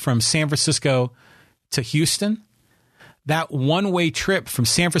trip from San Francisco to Houston, that one-way trip from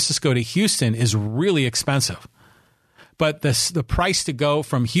San Francisco to Houston is really expensive. But the price to go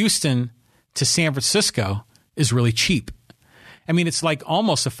from Houston to San Francisco is really cheap. I mean, it's like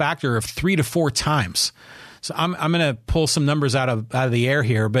almost a factor of 3 to 4 times. So I'm going to pull some numbers out of the air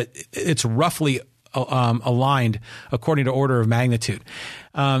here, but it's roughly aligned according to order of magnitude.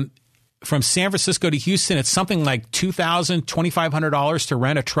 From San Francisco to Houston, it's something like $2,000, $2,500 to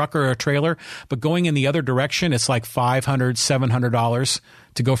rent a truck or a trailer. But going in the other direction, it's like $500, $700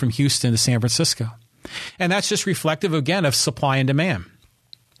 to go from Houston to San Francisco. And that's just reflective, again, of supply and demand.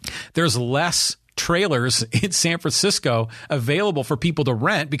 There's less trailers in San Francisco available for people to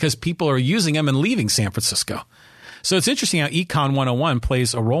rent because people are using them and leaving San Francisco. So it's interesting how Econ 101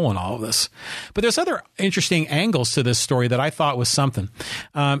 plays a role in all of this. But there's other interesting angles to this story that I thought was something.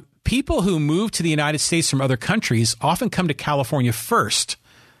 People who move to the United States from other countries often come to California first,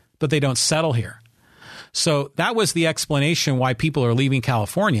 but they don't settle here. So that was the explanation why people are leaving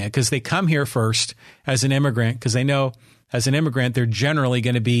California, because they come here first as an immigrant, because they know as an immigrant they're generally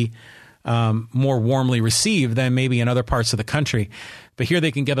going to be more warmly received than maybe in other parts of the country. But here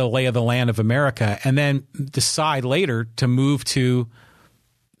they can get a lay of the land of America and then decide later to move to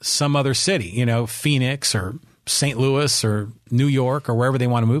some other city, Phoenix or St. Louis or New York or wherever they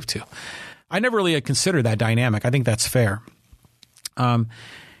want to move to. I never really had considered that dynamic. I think that's fair. On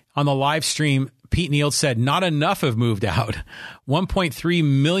the live stream, Pete Neal said, not enough have moved out. 1.3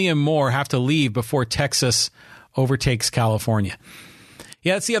 million more have to leave before Texas overtakes California.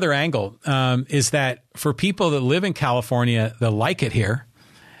 Yeah, that's the other angle, is that for people that live in California that like it here,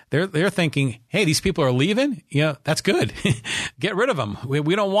 they're thinking, hey, these people are leaving? Yeah, that's good. Get rid of them.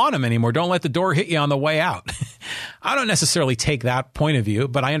 We don't want them anymore. Don't let the door hit you on the way out. I don't necessarily take that point of view,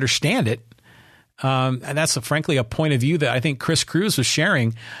 but I understand it. And that's frankly a point of view that I think Chris Cruz was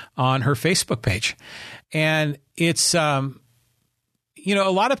sharing on her Facebook page. And it's, a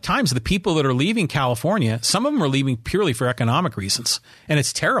lot of times the people that are leaving California, some of them are leaving purely for economic reasons, and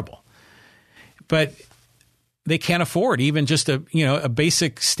it's terrible. But they can't afford even just a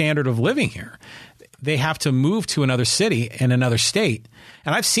basic standard of living here. They have to move to another city in another state.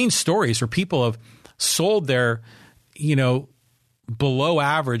 And I've seen stories where people have sold their, below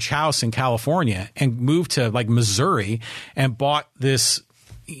average house in California and moved to like Missouri and bought this,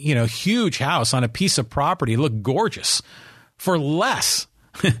 huge house on a piece of property, looked gorgeous, for less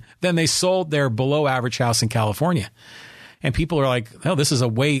than they sold their below average house in California. And people are like, oh, this is a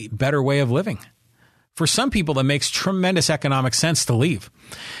way better way of living. For some people, that makes tremendous economic sense to leave.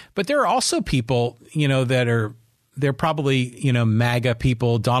 But there are also people, they're probably, MAGA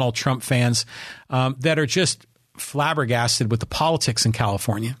people, Donald Trump fans, that are just flabbergasted with the politics in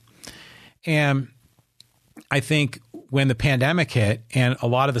California. And I think when the pandemic hit and a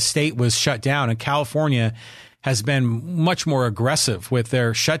lot of the state was shut down, and California has been much more aggressive with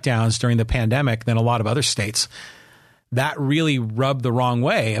their shutdowns during the pandemic than a lot of other states, that really rubbed the wrong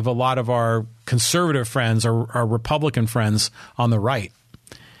way of a lot of our conservative friends or our Republican friends on the right.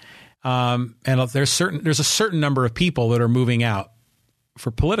 And there's a certain number of people that are moving out for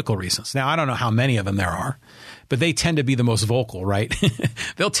political reasons. Now, I don't know how many of them there are, but they tend to be the most vocal, right?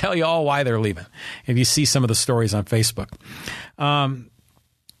 They'll tell you all why they're leaving if you see some of the stories on Facebook.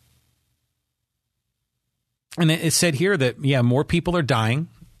 And it said here that, more people are dying,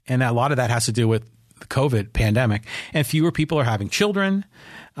 and a lot of that has to do with the COVID pandemic, and fewer people are having children.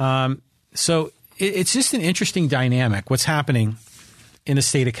 So it's just an interesting dynamic, what's happening in the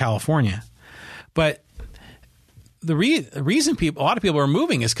state of California. But the reason a lot of people are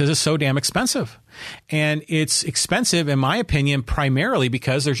moving is because it's so damn expensive. And it's expensive, in my opinion, primarily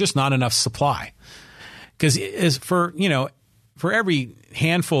because there's just not enough supply. Because for every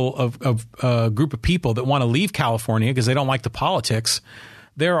handful of group of people that want to leave California because they don't like the politics,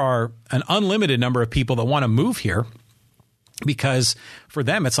 there are an unlimited number of people that want to move here because for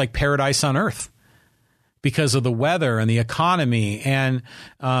them, it's like paradise on earth because of the weather and the economy and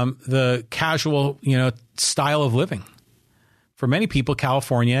the casual, style of living. For many people,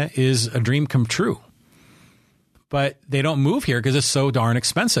 California is a dream come true, but they don't move here because it's so darn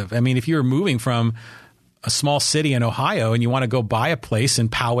expensive. I mean, if you're moving from a small city in Ohio and you want to go buy a place in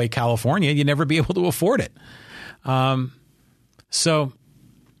Poway, California, you'd never be able to afford it. So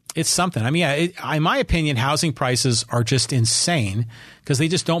it's something. I mean, in my opinion, housing prices are just insane because they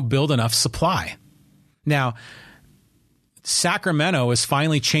just don't build enough supply. Now, Sacramento is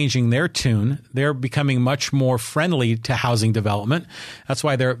finally changing their tune. They're becoming much more friendly to housing development. That's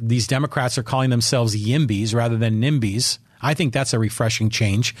why these Democrats are calling themselves YIMBYs rather than NIMBYs. I think that's a refreshing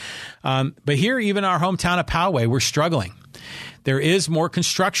change. But here, even our hometown of Poway, we're struggling. There is more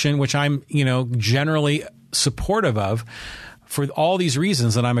construction, which I'm, generally supportive of for all these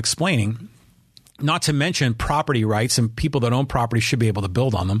reasons that I'm explaining, not to mention property rights, and people that own property should be able to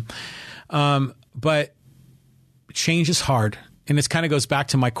build on them. But change is hard. And this kind of goes back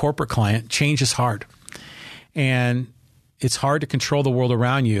to my corporate client. Change is hard. And it's hard to control the world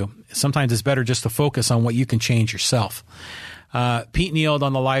around you. Sometimes it's better just to focus on what you can change yourself. Pete Neild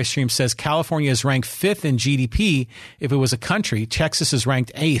on the live stream says California is ranked 5th in GDP. If it was a country, Texas is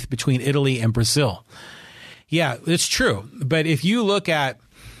ranked 8th between Italy and Brazil. Yeah, it's true. But if you look at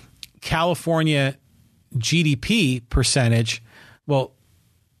California GDP percentage, well,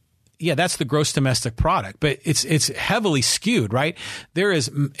 yeah, that's the gross domestic product, but it's heavily skewed, right?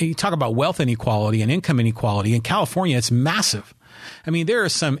 You talk about wealth inequality and income inequality. In California, it's massive. I mean, there are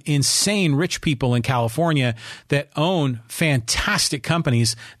some insane rich people in California that own fantastic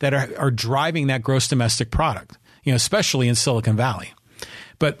companies that are driving that gross domestic product, especially in Silicon Valley,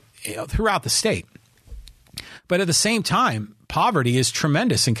 but throughout the state. But at the same time, poverty is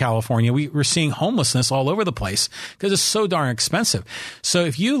tremendous in California. We're seeing homelessness all over the place because it's so darn expensive. So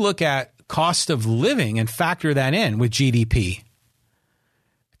if you look at cost of living and factor that in with GDP,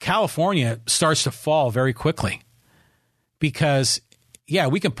 California starts to fall very quickly because,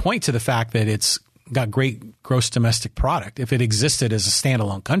 we can point to the fact that it's got great gross domestic product if it existed as a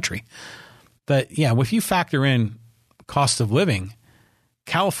standalone country. But if you factor in cost of living,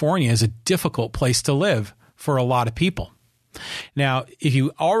 California is a difficult place to live for a lot of people. Now, if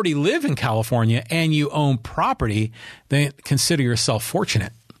you already live in California and you own property, then consider yourself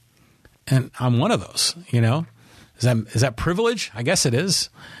fortunate. And I'm one of those, Is that privilege? I guess it is.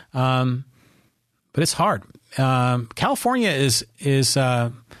 But it's hard. California is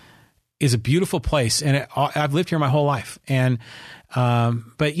a beautiful place, and I've lived here my whole life. And but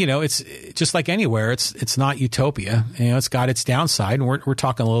it's just like anywhere. It's not utopia. It's got its downside, and we're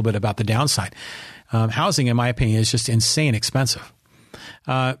talking a little bit about the downside. Housing, in my opinion, is just insane expensive.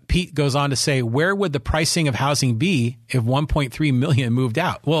 Pete goes on to say, where would the pricing of housing be if 1.3 million moved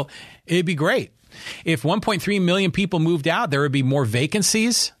out? Well, it'd be great. If 1.3 million people moved out, there would be more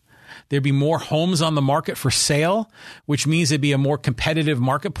vacancies. There'd be more homes on the market for sale, which means it'd be a more competitive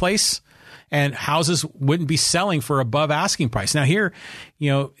marketplace, and houses wouldn't be selling for above asking price. Now here,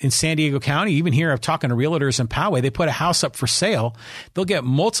 in San Diego County, even here, I'm talking to realtors in Poway, they put a house up for sale. They'll get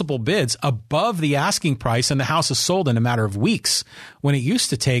multiple bids above the asking price, and the house is sold in a matter of weeks when it used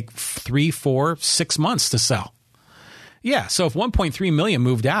to take 3, 4, 6 months to sell. Yeah. So if 1.3 million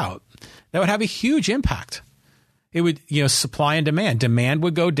moved out, that would have a huge impact. It would, supply and demand. Demand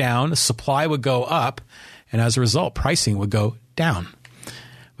would go down, supply would go up, and as a result, pricing would go down.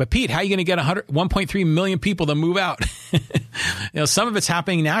 But Pete, how are you going to get 1.3 million people to move out? Some of it's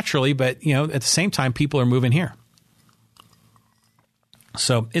happening naturally, but at the same time, people are moving here.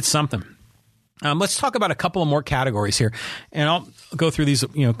 So it's something. Let's talk about a couple of more categories here, and I'll go through these,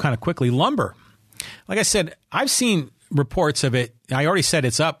 kind of quickly. Lumber, like I said, I've seen reports of it. I already said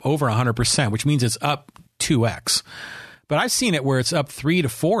it's up over 100%, which means it's up 2x. But I've seen it where it's up 3 to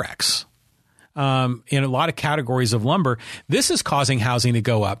 4x. In a lot of categories of lumber. This is causing housing to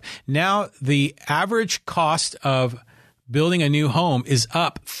go up. Now, the average cost of building a new home is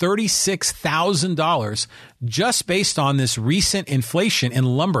up $36,000 just based on this recent inflation in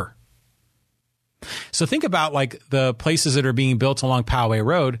lumber. So think about like the places that are being built along Poway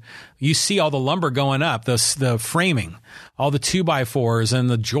Road. You see all the lumber going up, the framing, all the 2x4s and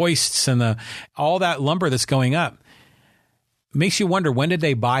the joists and all that lumber that's going up. Makes you wonder, when did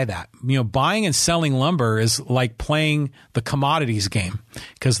they buy that? Buying and selling lumber is like playing the commodities game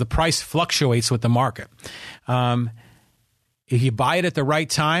because the price fluctuates with the market. If you buy it at the right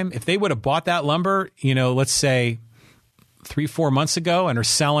time, if they would have bought that lumber, let's say 3-4 months ago and are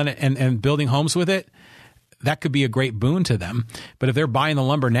selling it and building homes with it, that could be a great boon to them. But if they're buying the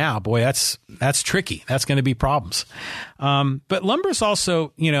lumber now, boy, that's tricky. That's going to be problems. But lumber is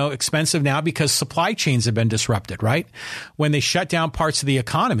also, expensive now because supply chains have been disrupted, right? When they shut down parts of the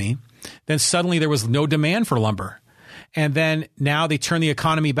economy, then suddenly there was no demand for lumber. And then now they turn the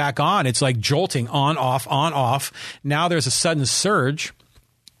economy back on. It's like jolting on, off. Now there's a sudden surge.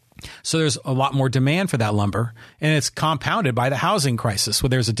 So there's a lot more demand for that lumber, and it's compounded by the housing crisis where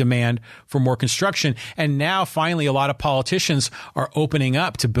there's a demand for more construction. And now finally a lot of politicians are opening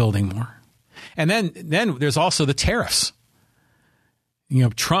up to building more. And then there's also the tariffs.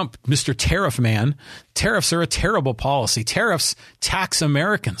 Trump, Mr. Tariff Man, tariffs are a terrible policy. Tariffs tax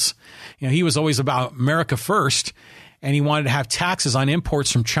Americans. He was always about America first, and he wanted to have taxes on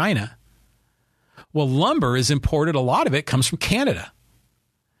imports from China. Well, lumber is imported. A lot of it comes from Canada.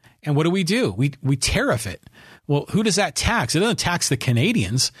 And what do? We tariff it. Well, who does that tax? It doesn't tax the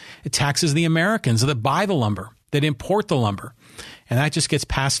Canadians. It taxes the Americans that buy the lumber, that import the lumber. And that just gets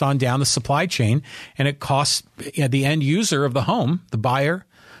passed on down the supply chain, and it costs the end user of the home, the buyer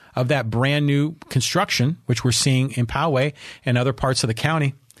of that brand new construction, which we're seeing in Poway and other parts of the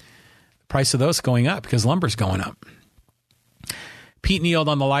county, the price of those going up because lumber's going up. Pete Neild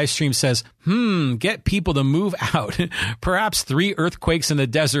on the live stream says, get people to move out. Perhaps 3 earthquakes in the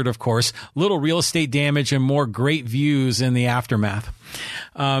desert, of course, little real estate damage and more great views in the aftermath.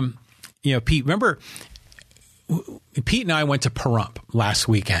 Pete, remember, Pete and I went to Pahrump last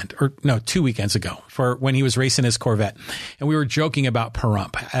weekend, 2 weekends ago, for when he was racing his Corvette. And we were joking about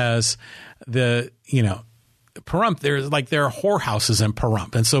Pahrump as Pahrump, there are whorehouses in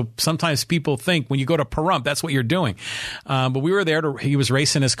Pahrump. And so sometimes people think when you go to Pahrump, that's what you're doing. But we were there he was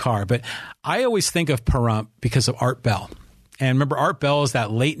racing his car. But I always think of Pahrump because of Art Bell. And remember, Art Bell is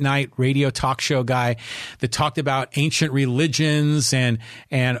that late night radio talk show guy that talked about ancient religions and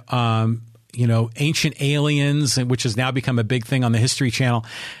ancient aliens, which has now become a big thing on the History Channel.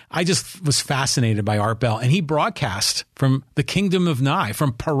 I just was fascinated by Art Bell, and he broadcast from the Kingdom of Nye,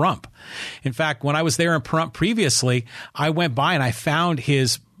 from Pahrump. In fact, when I was there in Pahrump previously, I went by and I found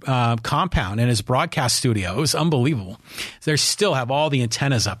his compound and his broadcast studio. It was unbelievable. They still have all the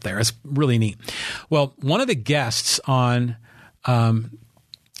antennas up there. It's really neat. Well, one of the guests on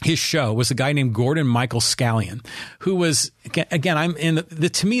his show was a guy named Gordon Michael Scallion, who was, again,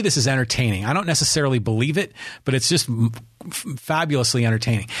 to me, this is entertaining. I don't necessarily believe it, but it's just fabulously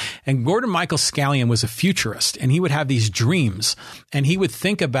entertaining. And Gordon Michael Scallion was a futurist, and he would have these dreams, and he would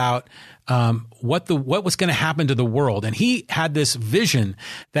think about what was going to happen to the world. And he had this vision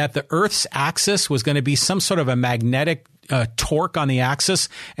that the Earth's axis was going to be some sort of a magnetic torque on the axis,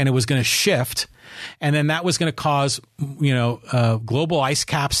 and it was going to shift. And then that was going to cause, global ice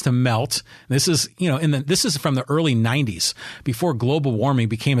caps to melt. This is, this is from the early 90s, before global warming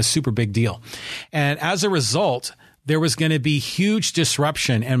became a super big deal. And as a result, there was going to be huge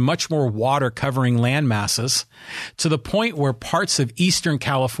disruption and much more water covering land masses, to the point where parts of Eastern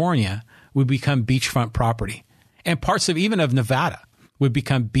California would become beachfront property, and parts of Nevada would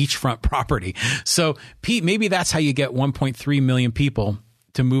become beachfront property. So, Pete, maybe that's how you get 1.3 million people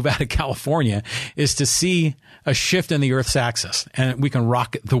to move out of California, is to see a shift in the Earth's axis, and we can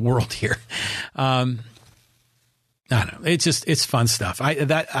rock the world here. I don't know. It's fun stuff.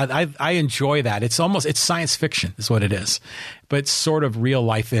 I enjoy that. It's science fiction is what it is, but sort of real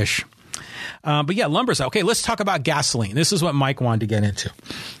life-ish. But yeah, lumber's out. Okay, let's talk about gasoline. This is what Mike wanted to get into.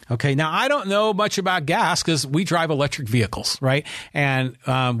 Okay, now I don't know much about gas because we drive electric vehicles, right? And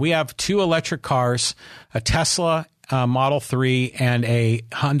we have 2 electric cars, a Tesla Model 3 and a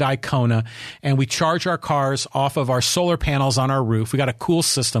Hyundai Kona, and we charge our cars off of our solar panels on our roof. We got a cool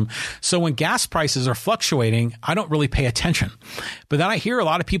system. So when gas prices are fluctuating, I don't really pay attention. But then I hear a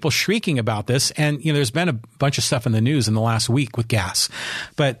lot of people shrieking about this, and there's been a bunch of stuff in the news in the last week with gas.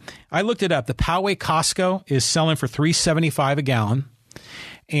 But I looked it up. The Poway Costco is selling for $3.75 a gallon.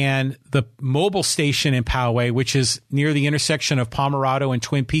 And the Mobil station in Poway, which is near the intersection of Pomerado and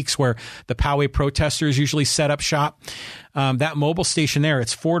Twin Peaks, where the Poway protesters usually set up shop, that Mobil station there,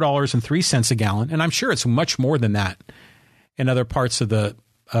 it's $4.03 a gallon. And I'm sure it's much more than that in other parts of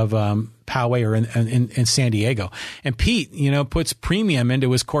Poway or in San Diego. And Pete, puts premium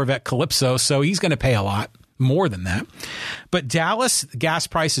into his Corvette Calypso, so he's going to pay a lot more than that. But Dallas, gas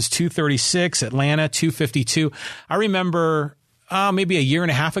price is $2.36, Atlanta, $2.52. I remember maybe a year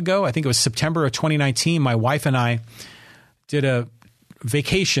and a half ago, I think it was September of 2019, my wife and I did a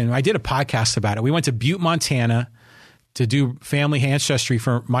vacation. I did a podcast about it. We went to Butte, Montana to do family ancestry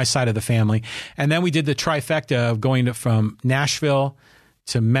for my side of the family. And then we did the trifecta of going from Nashville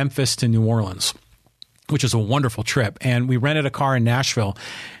to Memphis to New Orleans, which is a wonderful trip. And we rented a car in Nashville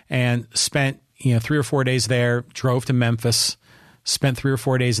and spent 3 or 4 days there, drove to Memphis, spent 3 or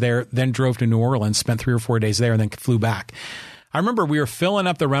 4 days there, then drove to New Orleans, spent 3 or 4 days there, and then flew back. I remember we were filling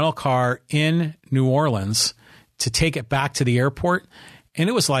up the rental car in New Orleans to take it back to the airport, and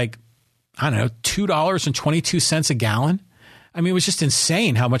it was like, I don't know, $2.22 a gallon. I mean, it was just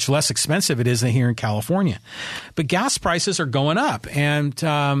insane how much less expensive it is than here in California. But gas prices are going up, and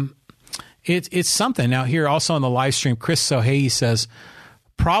it's something. Now, here also on the live stream, Chris Sohei says,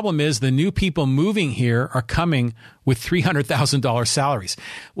 problem is the new people moving here are coming with $300,000 salaries.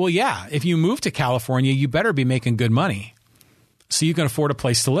 Well, yeah, if you move to California, you better be making good money so you can afford a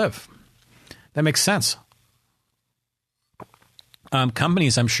place to live. That makes sense.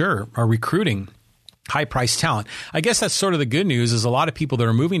 Companies, I'm sure, are recruiting high-priced talent. I guess that's sort of the good news, is a lot of people that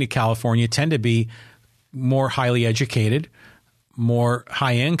are moving to California tend to be more highly educated, more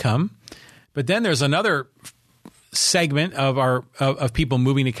high income. But then there's another segment of people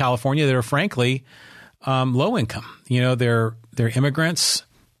moving to California that are frankly low income. They're immigrants,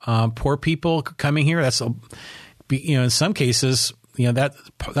 poor people coming here. That's in some cases,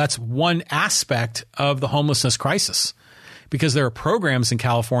 that's one aspect of the homelessness crisis, because there are programs in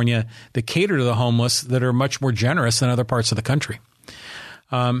California that cater to the homeless that are much more generous than other parts of the country.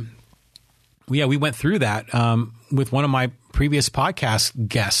 We went through that with one of my previous podcast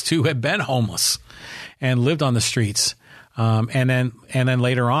guests who had been homeless and lived on the streets, and then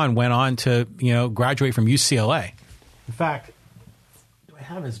later on went on to graduate from UCLA. In fact, do I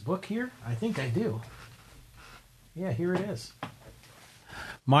have his book here? I think I do. Yeah, here it is.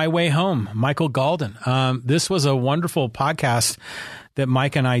 My Way Home, Michael Galden. This was a wonderful podcast that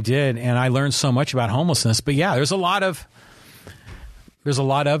Mike and I did, and I learned so much about homelessness. But yeah, there's a lot of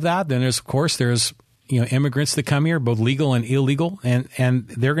that. Then there's immigrants that come here, both legal and illegal, and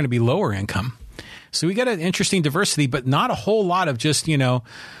they're going to be lower income. So we got an interesting diversity, but not a whole lot of just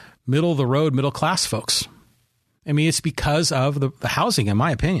middle of the road, middle class folks. I mean, it's because of the housing, in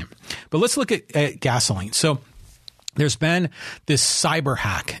my opinion. But let's look at gasoline. So there's been this cyber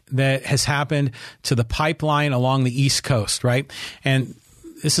hack that has happened to the pipeline along the East Coast, right? And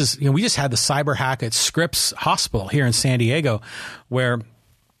this is, we just had the cyber hack at Scripps Hospital here in San Diego, where,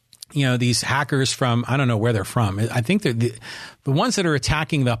 these hackers from, I don't know where they're from. I think they're the ones that are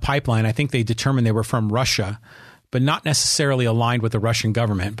attacking the pipeline, I think they determined they were from Russia, but not necessarily aligned with the Russian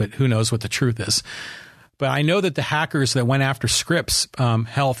government, but who knows what the truth is. But I know that the hackers that went after Scripps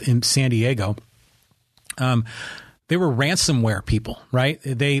Health in San Diego, they were ransomware people, right?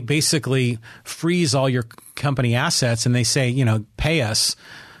 They basically freeze all your company assets and they say, pay us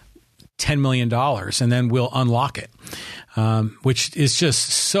 $10 million and then we'll unlock it, which is just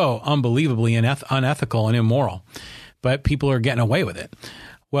so unbelievably unethical and immoral. But people are getting away with it.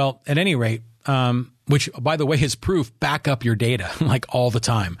 Well, at any rate, which, by the way, is proof, back up your data like all the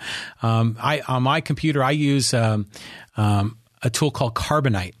time. On my computer, I use a tool called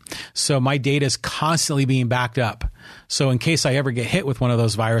Carbonite. So my data is constantly being backed up. So in case I ever get hit with one of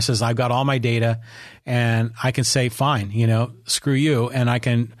those viruses, I've got all my data and I can say, fine, screw you, and I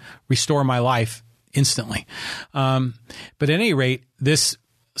can restore my life instantly. But at any rate, this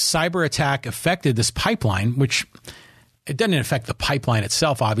cyber attack affected this pipeline, which it doesn't affect the pipeline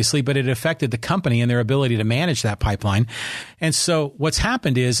itself, obviously, but it affected the company and their ability to manage that pipeline. And so what's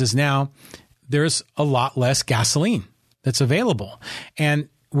happened is now there's a lot less gasoline that's available. And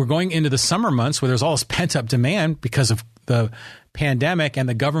we're going into the summer months where there's all this pent-up demand because of the pandemic and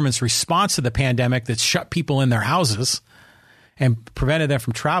the government's response to the pandemic that shut people in their houses and prevented them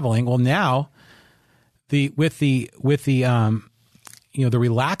from traveling. Well, now with the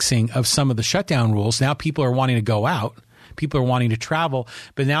relaxing of some of the shutdown rules, now people are wanting to go out. People are wanting to travel,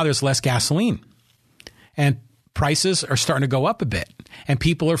 but now there's less gasoline and prices are starting to go up a bit and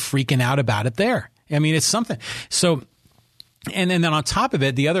people are freaking out about it there. I mean, it's something. So, and then on top of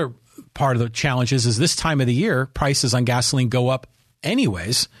it, the other part of the challenge is this time of the year, prices on gasoline go up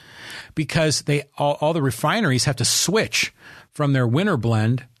anyways, because all the refineries have to switch from their winter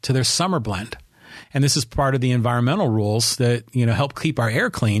blend to their summer blend. And this is part of the environmental rules that, help keep our air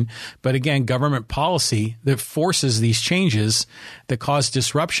clean. But again, government policy that forces these changes that cause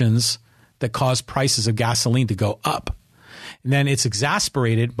disruptions that cause prices of gasoline to go up. And then it's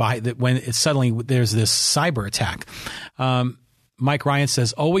exasperated by that when it's suddenly there's this cyber attack. Mike Ryan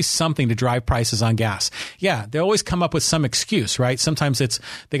says, always something to drive prices on gas. Yeah, they always come up with some excuse, right? Sometimes it's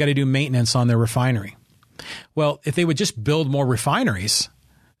they got to do maintenance on their refinery. Well, if they would just build more refineries,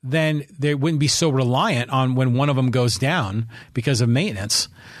 then they wouldn't be so reliant on when one of them goes down because of maintenance.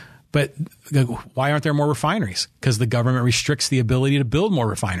 But why aren't there more refineries? Because the government restricts the ability to build more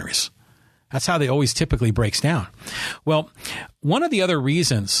refineries. That's how they always typically breaks down. Well, one of the other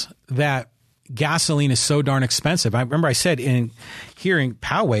reasons that gasoline is so darn expensive, I remember I said here in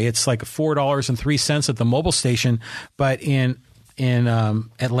Poway, it's like $4.03 at the mobile station, but in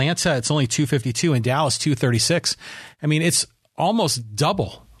Atlanta, it's only $2.52. In Dallas, $2.36. I mean, it's almost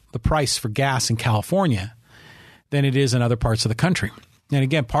double the price for gas in California than it is in other parts of the country. And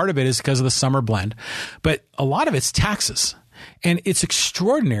again, part of it is because of the summer blend, but a lot of it's taxes. And it's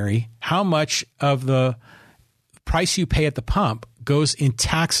extraordinary how much of the price you pay at the pump goes in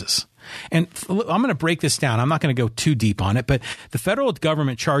taxes. And I'm going to break this down. I'm not going to go too deep on it, but the federal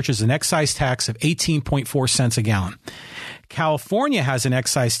government charges an excise tax of 18.4 cents a gallon. California has an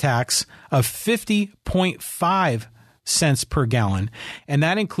excise tax of 50.5 cents per gallon, and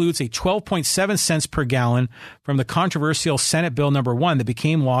that includes a 12.7 cents per gallon from the controversial Senate Bill number 1 that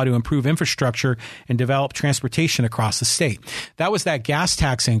became law to improve infrastructure and develop transportation across the state. That was that gas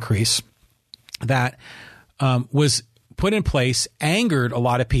tax increase that was put in place, angered a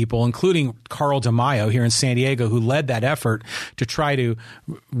lot of people, including Carl DeMaio here in San Diego, who led that effort to try to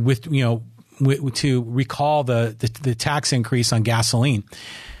to recall the tax increase on gasoline.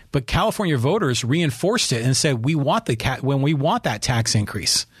 But California voters reinforced it and said, we want that tax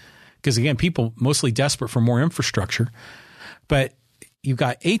increase. Because again, people mostly desperate for more infrastructure. But you've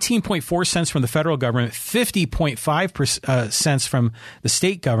got 18.4 cents from the federal government, 50.5 cents from the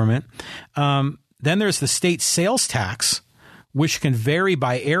state government. Then there's the state sales tax, which can vary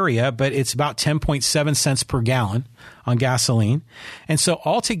by area, but it's about 10.7 cents per gallon on gasoline. And so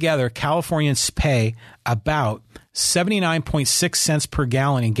altogether, Californians pay about 79.6 cents per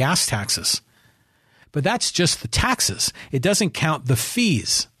gallon in gas taxes. But that's just the taxes. It doesn't count the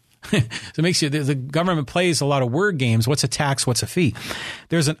fees. So it makes the government plays a lot of word games. What's a tax? What's a fee?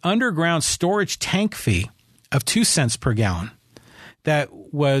 There's an underground storage tank fee of 2 cents per gallon that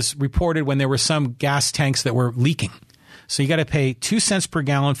was reported when there were some gas tanks that were leaking. So you got to pay 2 cents per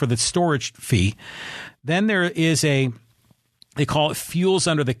gallon for the storage fee. Then there is they call it fuels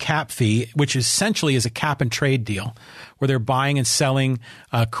under the cap fee, which essentially is a cap and trade deal where they're buying and selling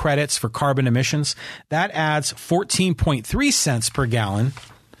credits for carbon emissions. That adds 14.3 cents per gallon.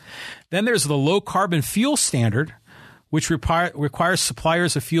 Then there's the low carbon fuel standard, which requires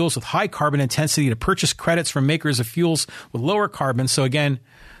suppliers of fuels with high carbon intensity to purchase credits from makers of fuels with lower carbon. So again,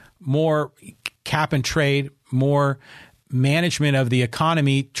 more cap and trade, more management of the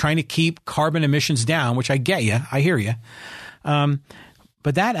economy, trying to keep carbon emissions down, which I get you. I hear you.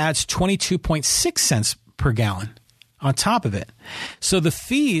 But that adds 22.6 cents per gallon on top of it. So the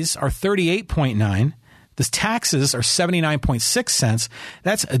fees are 38.9. The taxes are 79.6 cents.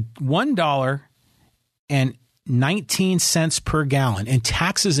 That's a $1.19 per gallon in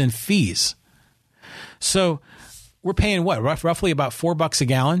taxes and fees. So we're paying what? Roughly about $4 a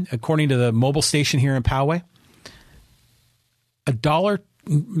gallon, according to the mobile station here in Poway. $1,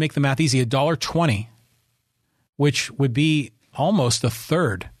 make the math easy, $1.20, which would be almost a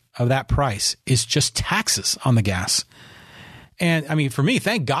third of that price, is just taxes on the gas. And I mean, for me,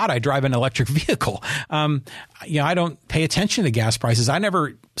 thank God I drive an electric vehicle. I don't pay attention to gas prices. I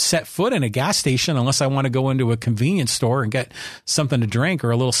never set foot in a gas station unless I want to go into a convenience store and get something to drink or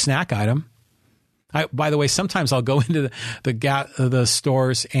a little snack item. By the way, sometimes I'll go into the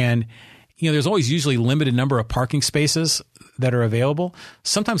stores and, there's always usually limited number of parking spaces that are available.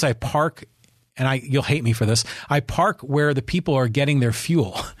 Sometimes I park, and you'll hate me for this, I park where the people are getting their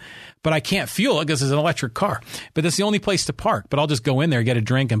fuel. But I can't fuel it because it's an electric car. But that's the only place to park. But I'll just go in there, get a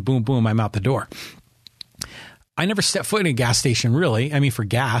drink, and boom, boom, I'm out the door. I never step foot in a gas station, really. I mean, for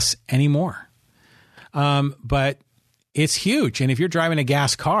gas anymore. But it's huge. And if you're driving a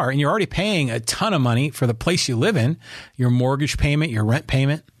gas car and you're already paying a ton of money for the place you live in, your mortgage payment, your rent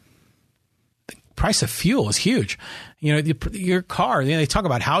payment, the price of fuel is huge. Your car, they talk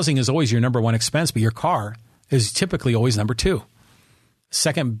about housing is always your number one expense, but your car is typically always number two.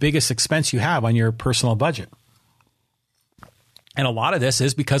 Second biggest expense you have on your personal budget. And a lot of this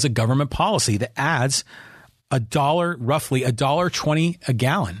is because of government policy that adds roughly $1.20 a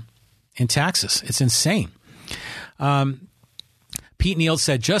gallon in taxes. It's insane. Pete Neal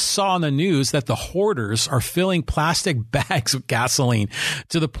said, just saw on the news that the hoarders are filling plastic bags with gasoline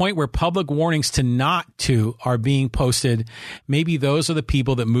to the point where public warnings to not to are being posted. Maybe those are the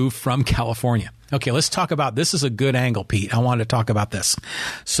people that moved from California. Okay, let's talk about, this is a good angle, Pete. I wanted to talk about this.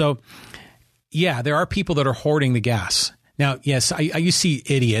 So, yeah, there are people that are hoarding the gas. Now, yes, you see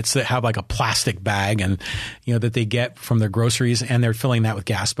idiots that have like a plastic bag and, that they get from their groceries and they're filling that with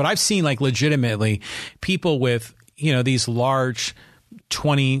gas. But I've seen like legitimately people with, these large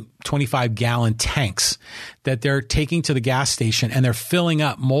 20, 25 gallon tanks that they're taking to the gas station and they're filling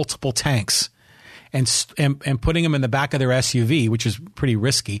up multiple tanks and putting them in the back of their SUV, which is pretty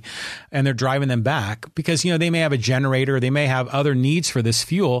risky. And they're driving them back because, they may have a generator. They may have other needs for this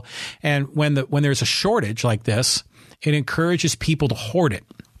fuel. And when there's a shortage like this, it encourages people to hoard it.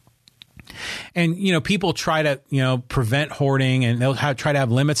 And, people try to, prevent hoarding and they'll try to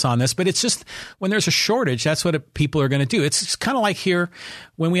have limits on this. But it's just when there's a shortage, that's what people are going to do. It's kind of like here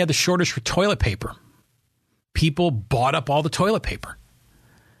when we had the shortage for toilet paper. People bought up all the toilet paper.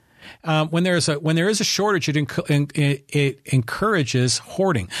 When there is a shortage, it encourages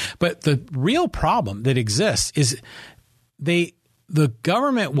hoarding. But the real problem that exists is the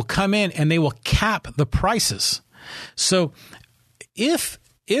government will come in and they will cap the prices. So if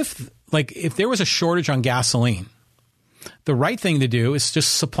there was a shortage on gasoline, the right thing to do is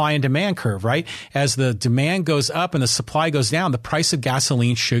just supply and demand curve, right? As the demand goes up and the supply goes down, the price of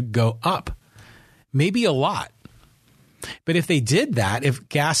gasoline should go up, maybe a lot. But if they did that, if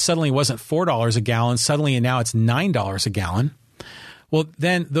gas suddenly wasn't $4 a gallon, suddenly and now it's $9 a gallon, well,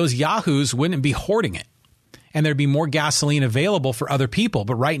 then those yahoos wouldn't be hoarding it. And there'd be more gasoline available for other people.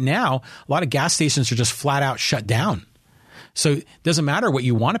 But right now, a lot of gas stations are just flat out shut down. So it doesn't matter what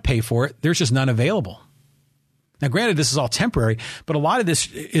you want to pay for it. There's just none available. Now, granted, this is all temporary, but a lot of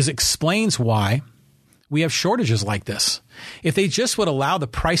this explains why we have shortages like this. If they just would allow the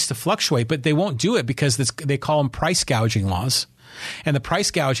price to fluctuate, but they won't do it because they call them price gouging laws. And the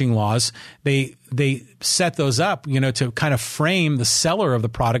price gouging laws, they set those up, to kind of frame the seller of the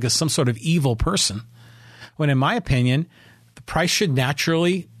product as some sort of evil person. When in my opinion, the price should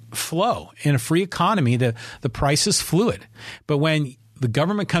naturally flow. In a free economy, the price is fluid. But when the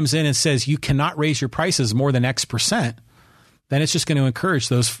government comes in and says you cannot raise your prices more than X percent, then it's just going to encourage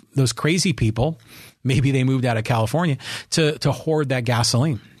those crazy people, maybe they moved out of California, to hoard that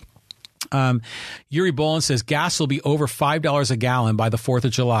gasoline. Yuri Bolin says gas will be over $5 a gallon by the 4th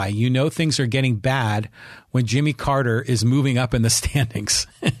of July. Things are getting bad when Jimmy Carter is moving up in the standings.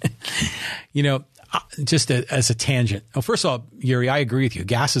 Just as a tangent. Well, first of all, Yuri, I agree with you.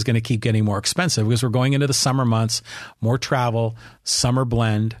 Gas is going to keep getting more expensive because we're going into the summer months, more travel, summer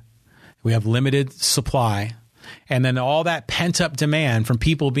blend. We have limited supply. And then all that pent up demand from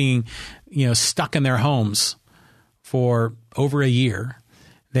people being, stuck in their homes for over a year,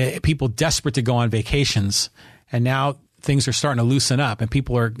 people desperate to go on vacations. And now things are starting to loosen up and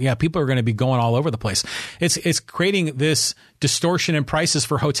people are going to be going all over the place. It's creating this distortion in prices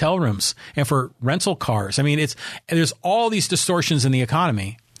for hotel rooms and for rental cars. I mean, there's all these distortions in the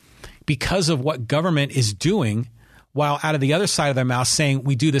economy because of what government is doing, while out of the other side of their mouth saying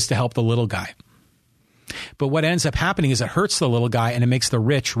we do this to help the little guy. But what ends up happening is it hurts the little guy and it makes the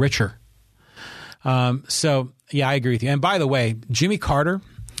rich richer. So yeah, I agree with you. And by the way, Jimmy Carter,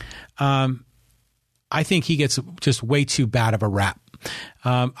 I think he gets just way too bad of a rap.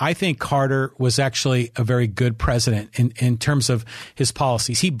 I think Carter was actually a very good president in terms of his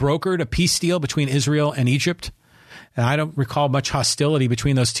policies. He brokered a peace deal between Israel and Egypt. And I don't recall much hostility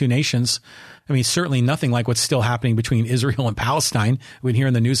between those two nations. I mean, certainly nothing like what's still happening between Israel and Palestine. We've been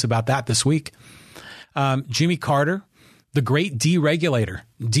hearing the news about that this week. Jimmy Carter, the great deregulator,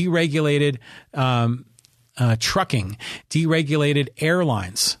 deregulated trucking, deregulated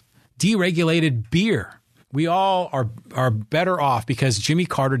airlines, deregulated beer. We all are better off because Jimmy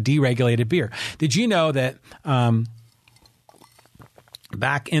Carter deregulated beer. Did you know that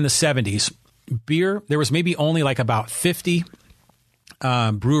back in the 70s, beer, there was maybe only like about 50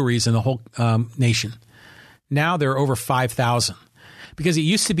 breweries in the whole nation. Now there are over 5,000. Because it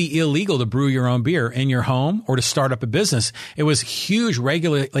used to be illegal to brew your own beer in your home or to start up a business. It was huge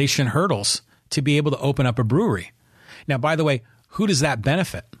regulation hurdles to be able to open up a brewery. Now, by the way, who does that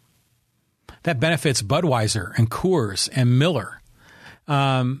benefit? That benefits Budweiser and Coors and Miller,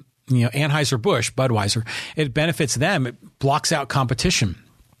 Anheuser-Busch, Budweiser. It benefits them. It blocks out competition.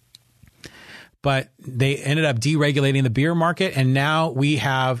 But they ended up deregulating the beer market, and now we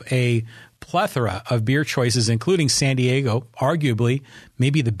have a plethora of beer choices, including San Diego, arguably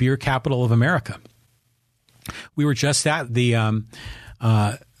maybe the beer capital of America. We were just at the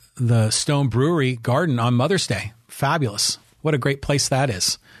Stone Brewery Garden on Mother's Day. Fabulous. What a great place that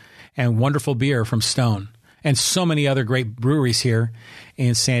is. And wonderful beer from Stone. And so many other great breweries here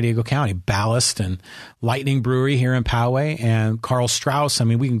in San Diego County. Ballast and Lightning Brewery here in Poway and Karl Strauss. I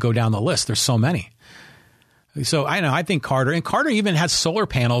mean, we can go down the list. There's so many. So I think Carter even had solar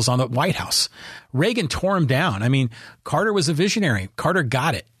panels on the White House. Reagan tore them down. I mean, Carter was a visionary. Carter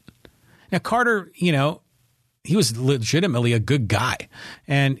got it. Now, Carter, he was legitimately a good guy.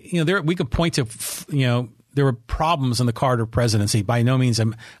 And, we could point to, there were problems in the Carter presidency. By no means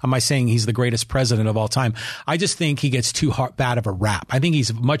am I saying he's the greatest president of all time. I just think he gets too bad of a rap. I think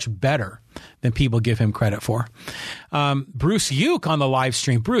he's much better than people give him credit for. Bruce Uke on the live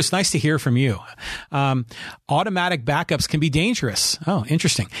stream. Bruce, nice to hear from you. Automatic backups can be dangerous. Oh,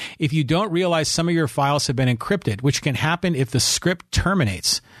 interesting. If you don't realize some of your files have been encrypted, which can happen if the script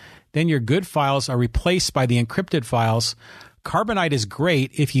terminates, then your good files are replaced by the encrypted files. Carbonite is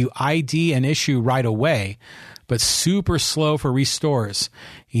great if you ID an issue right away, but super slow for restores.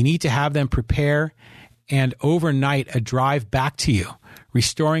 You need to have them prepare and overnight a drive back to you.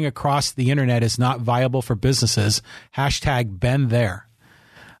 Restoring across the internet is not viable for businesses. Hashtag been there.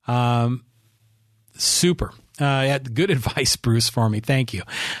 Super. Good advice, Bruce, for me. Thank you.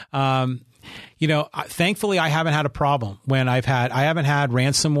 Thankfully, I haven't had a problem when I haven't had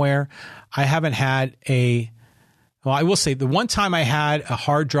ransomware. I haven't had well, I will say the one time I had a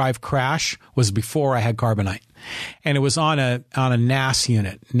hard drive crash was before I had Carbonite, and it was on a NAS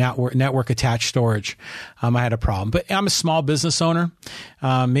unit, network attached storage. I had a problem, but I'm a small business owner.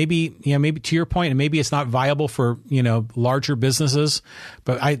 Maybe to your point, and maybe it's not viable for, larger businesses,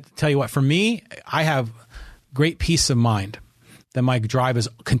 but I tell you what, for me, I have great peace of mind that my drive is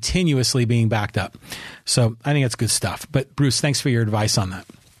continuously being backed up. So I think that's good stuff. But Bruce, thanks for your advice on that.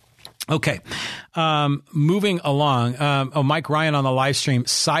 Okay. Moving along. Mike Ryan on the live stream,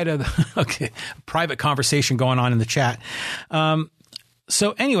 private conversation going on in the chat.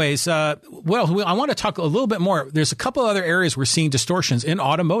 So anyways, I want to talk a little bit more. There's a couple other areas we're seeing distortions in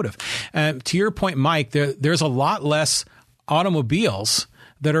automotive. To your point, Mike, there's a lot less automobiles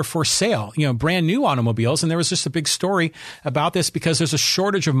that are for sale, brand new automobiles. And there was just a big story about this because there's a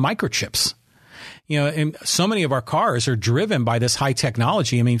shortage of microchips. And so many of our cars are driven by this high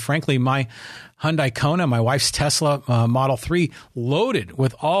technology. I mean, frankly, my Hyundai Kona, my wife's Tesla Model 3, loaded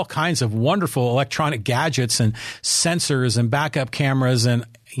with all kinds of wonderful electronic gadgets and sensors and backup cameras and,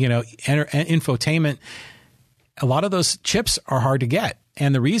 infotainment. A lot of those chips are hard to get.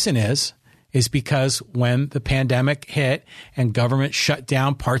 And the reason is because when the pandemic hit and government shut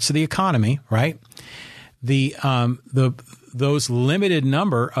down parts of the economy, right? Those limited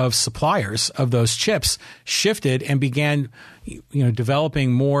number of suppliers of those chips shifted and began,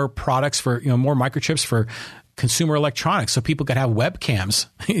 developing more products for, more microchips for consumer electronics, so people could have webcams,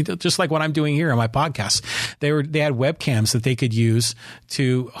 just like what I'm doing here on my podcast. They had webcams that they could use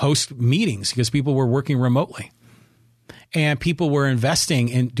to host meetings because people were working remotely. and people were investing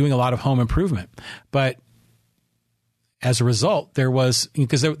in doing a lot of home improvement. But as a result, there was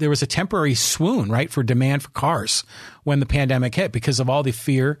a temporary swoon, right, for demand for cars when the pandemic hit because of all the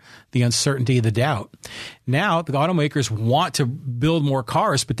fear, the uncertainty, the doubt. Now the automakers want to build more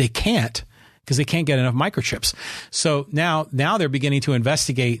cars, but they can't because they can't get enough microchips. So now they're beginning to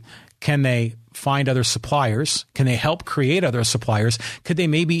investigate, can they find other suppliers? Can they help create other suppliers? Could they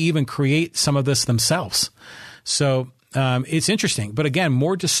maybe even create some of this themselves? So it's interesting. But again,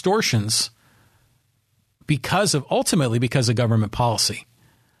 more distortions ultimately because of government policy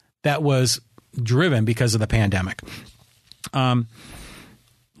that was driven because of the pandemic.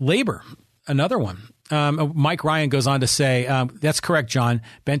 Labor, another one. Mike Ryan goes on to say, that's correct, John.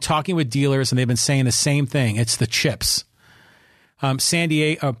 Been talking with dealers and they've been saying the same thing. It's the chips.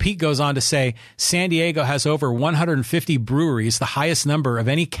 Pete goes on to say, San Diego has over 150 breweries, the highest number of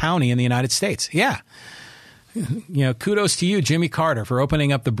any county in the United States. Yeah. Kudos to you, Jimmy Carter, for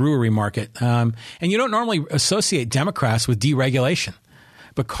opening up the brewery market. And you don't normally associate Democrats with deregulation.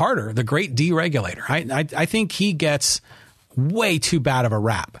 But Carter, the great deregulator, I think he gets way too bad of a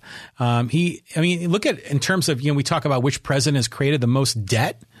rap. Look at, in terms of, we talk about which president has created the most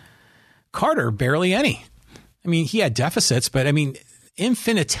debt. Carter, barely any. He had deficits, but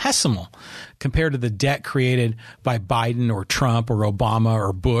infinitesimal compared to the debt created by Biden or Trump or Obama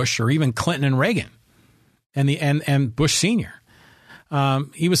or Bush or even Clinton and Reagan and Bush Sr.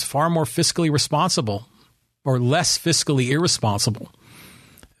 He was far more fiscally responsible or less fiscally irresponsible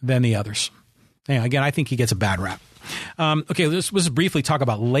than the others. Again, I think he gets a bad rap. Okay, let's briefly talk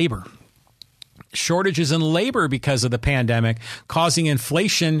about labor. Shortages in labor because of the pandemic causing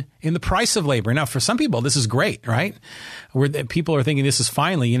inflation in the price of labor. Now, for some people, this is great, right? Where people are thinking this is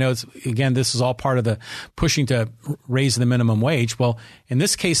finally, this is all part of the pushing to raise the minimum wage. Well, in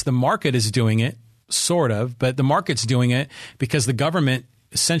this case, the market is doing it, sort of, but the market's doing it because the government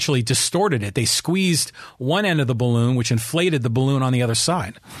essentially distorted it. They squeezed one end of the balloon, which inflated the balloon on the other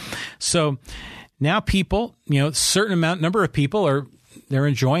side. So now people, number of people they're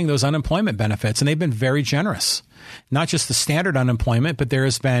enjoying those unemployment benefits, and they've been very generous. Not just the standard unemployment, but there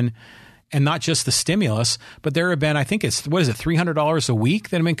has been, and not just the stimulus, but there have been, I think it's, $300 a week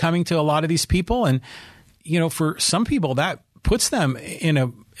that have been coming to a lot of these people. And, for some people that puts them in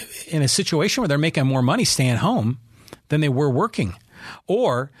a situation where they're making more money staying home than they were working,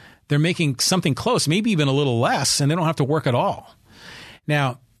 or they're making something close, maybe even a little less, and they don't have to work at all.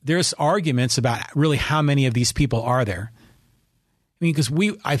 Now, there's arguments about really how many of these people are there. Because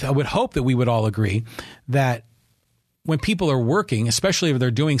I would hope that we would all agree that when people are working, especially if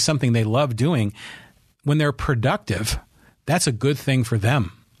they're doing something they love doing, when they're productive, that's a good thing for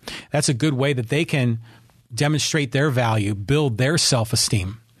them. That's a good way that they can demonstrate their value, build their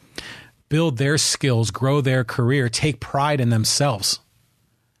self-esteem, build their skills, grow their career, take pride in themselves.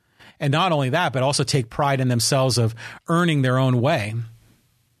 And not only that, but also take pride in themselves of earning their own way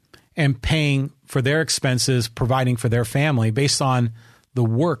and paying for their expenses, providing for their family based on the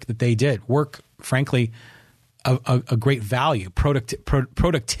work that they did. Work, frankly, a great value.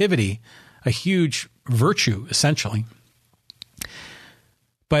 Productivity, a huge virtue, essentially.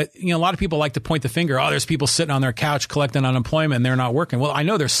 But, a lot of people like to point the finger, there's people sitting on their couch collecting unemployment and they're not working. Well, I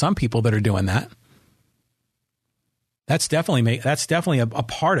know there's some people that are doing that. That's definitely a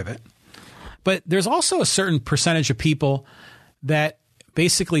part of it. But there's also a certain percentage of people that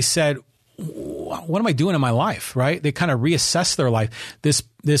basically said, what am I doing in my life, right? They kind of reassess their life.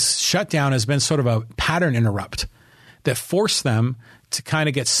 This shutdown has been sort of a pattern interrupt that forced them to kind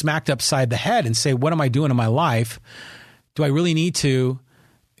of get smacked upside the head and say, what am I doing in my life? Do I really need to,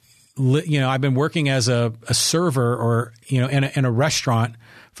 I've been working as a server or, in a restaurant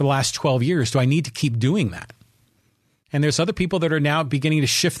for the last 12 years. Do I need to keep doing that? And there's other people that are now beginning to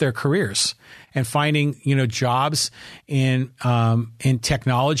shift their careers and finding, jobs in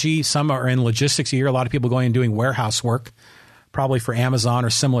technology. Some are in logistics. You hear a lot of people going and doing warehouse work, probably for Amazon or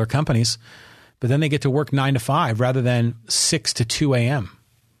similar companies. But then they get to work 9 to 5 rather than 6 to 2 a.m.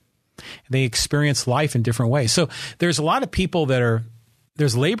 They experience life in different ways. So there's a lot of people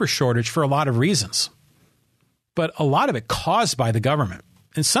there's labor shortage for a lot of reasons, but a lot of it caused by the government.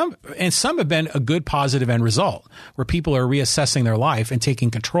 And some have been a good positive end result where people are reassessing their life and taking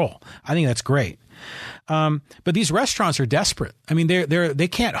control. I think that's great. But these restaurants are desperate. They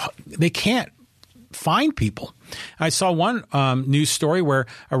can't find people. I saw one news story where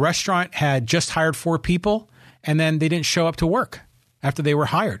a restaurant had just hired 4 people and then they didn't show up to work after they were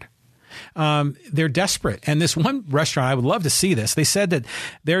hired. They're desperate. And this one restaurant, I would love to see this. They said that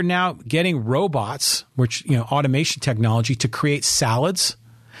they're now getting robots, which, automation technology, to create salads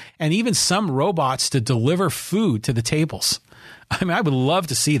and even some robots to deliver food to the tables. I mean, I would love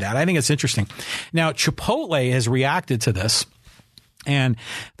to see that. I think it's interesting. Now, Chipotle has reacted to this, and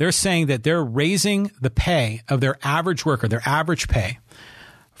they're saying that they're raising the pay of their average worker, their average pay,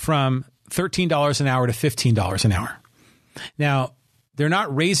 from $13 an hour to $15 an hour. Now, they're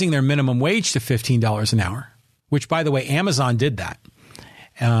not raising their minimum wage to $15 an hour, which, by the way, Amazon did that.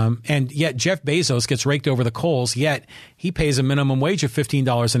 And yet Jeff Bezos gets raked over the coals, yet he pays a minimum wage of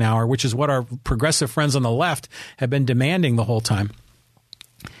 $15 an hour, which is what our progressive friends on the left have been demanding the whole time.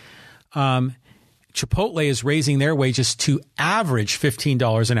 Chipotle is raising their wages to average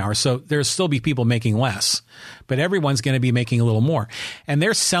 $15 an hour. So there'll still be people making less, but everyone's going to be making a little more. And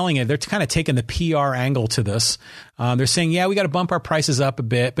they're selling it. They're kind of taking the PR angle to this. They're saying, yeah, we got to bump our prices up a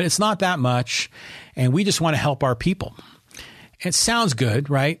bit, but it's not that much. And we just want to help our people. It sounds good,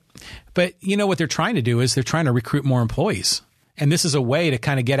 right? But you know what they're trying to do is they're trying to recruit more employees. And this is a way to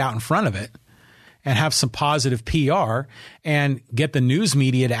kind of get out in front of it and have some positive PR and get the news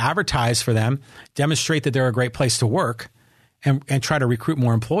media to advertise for them, demonstrate that they're a great place to work, and try to recruit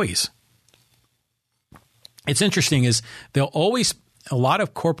more employees. It's interesting is a lot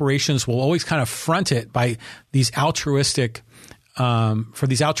of corporations will always kind of front it by these altruistic, for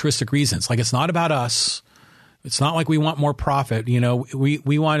these altruistic reasons. Like, it's not about us. It's not like we want more profit. You know,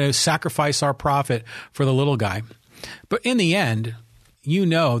 we want to sacrifice our profit for the little guy. But in the end, you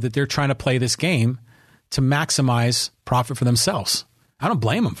know that they're trying to play this game to maximize profit for themselves. I don't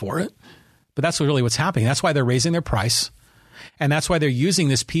blame them for it, but that's really what's happening. That's why they're raising their price. And that's why they're using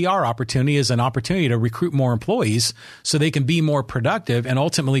this PR opportunity as an opportunity to recruit more employees so they can be more productive and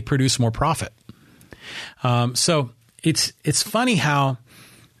ultimately produce more profit. So it's funny how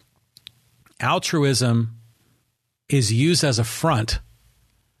altruism is used as a front,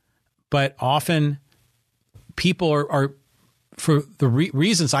 but often people are for the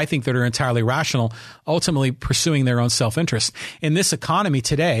reasons I think that are entirely rational, ultimately pursuing their own self-interest. In this economy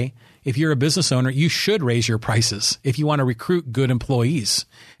today, if you're a business owner, you should raise your prices if you want to recruit good employees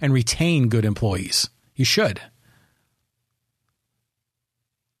and retain good employees. You should.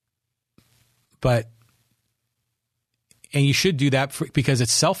 And you should do that because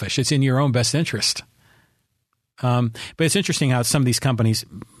it's selfish. It's in your own best interest. But it's interesting how some of these companies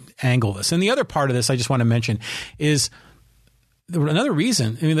angle this. And the other part of this I just want to mention is another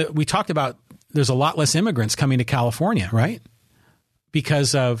reason. I mean, we talked about there's a lot less immigrants coming to California, right?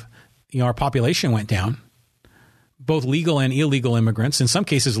 Because of, our population went down, both legal and illegal immigrants. In some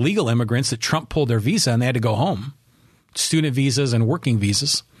cases, legal immigrants that Trump pulled their visa and they had to go home, student visas and working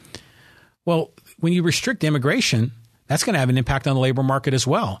visas. Well, when you restrict immigration, that's going to have an impact on the labor market as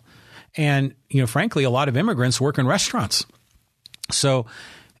well. And, frankly, a lot of immigrants work in restaurants. So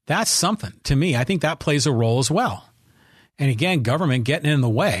that's something to me. I think that plays a role as well. And again, government getting in the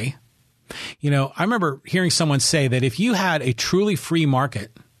way. I remember hearing someone say that if you had a truly free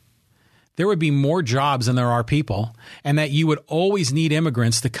market, there would be more jobs than there are people, and that you would always need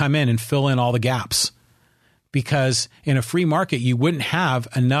immigrants to come in and fill in all the gaps. Because in a free market, you wouldn't have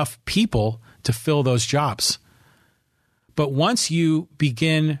enough people to fill those jobs. But once you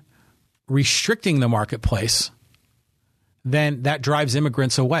begin restricting the marketplace, then that drives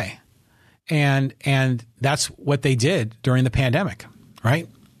immigrants away. And that's what they did during the pandemic, right?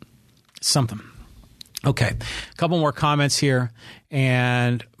 Something. Okay, a couple more comments here.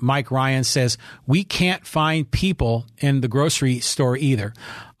 And Mike Ryan says, we can't find people in the grocery store either.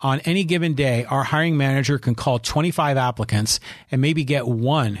 On any given day, our hiring manager can call 25 applicants and maybe get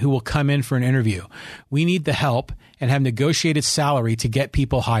one who will come in for an interview. We need the help and have negotiated salary to get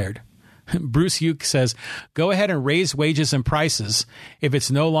people hired. Bruce Uke says, go ahead and raise wages and prices. If it's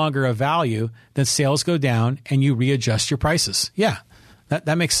no longer a value, then sales go down and you readjust your prices. Yeah,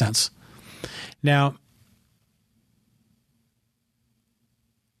 that makes sense. Now,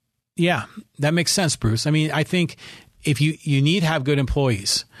 yeah, that makes sense, Bruce. I mean, I think if you need to have good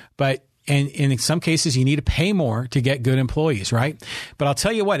employees, but and in some cases you need to pay more to get good employees, right? But I'll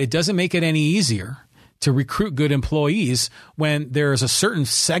tell you what, it doesn't make it any easier to recruit good employees when there's a certain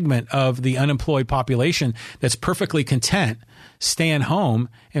segment of the unemployed population that's perfectly content staying home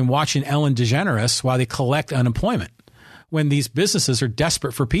and watching Ellen DeGeneres while they collect unemployment, when these businesses are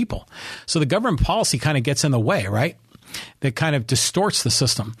desperate for people. So the government policy kind of gets in the way, right? That kind of distorts the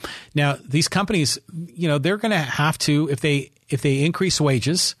system. Now, these companies, they're going to have to, if they increase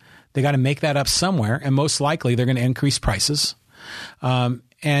wages, they got to make that up somewhere, and most likely they're going to increase prices. And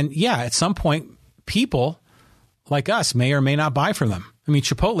yeah, at some point, people like us may or may not buy from them. I mean,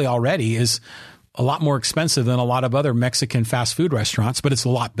 Chipotle already is a lot more expensive than a lot of other Mexican fast food restaurants, but it's a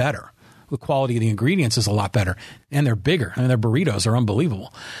lot better. the quality of the ingredients is a lot better, and they're bigger. I mean, their burritos are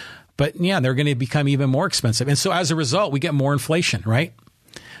unbelievable. But yeah, they're going to become even more expensive. And so as a result, we get more inflation, right?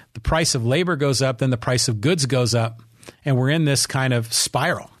 The price of labor goes up, then the price of goods goes up, and we're in this kind of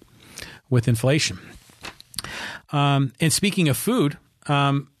spiral with inflation. And speaking of food,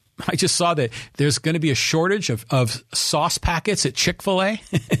 I just saw that there's going to be a shortage of sauce packets at Chick-fil-A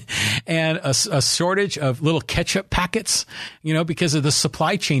and a shortage of little ketchup packets, because of the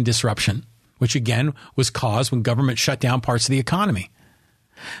supply chain disruption, which again was caused when government shut down parts of the economy.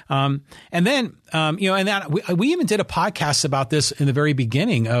 And then, and that we even did a podcast about this in the very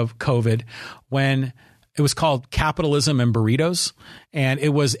beginning of COVID when it was called Capitalism and Burritos. And it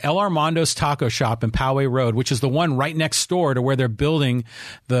was El Armando's Taco Shop in Poway Road, which is the one right next door to where they're building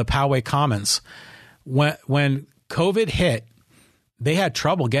the Poway Commons. When COVID hit, they had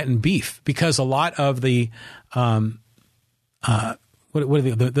trouble getting beef because a lot of the,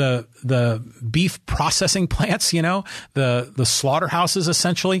 the beef processing plants, the slaughterhouses,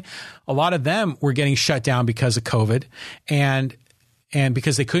 essentially, a lot of them were getting shut down because of COVID and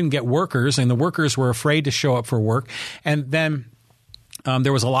because they couldn't get workers, and the workers were afraid to show up for work. And then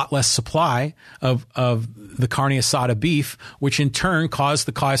there was a lot less supply of the carne asada beef, which in turn caused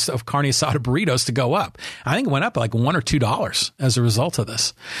the cost of carne asada burritos to go up. I think it went up like $1 or $2 as a result of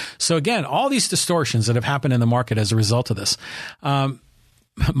this. So again, all these distortions that have happened in the market as a result of this.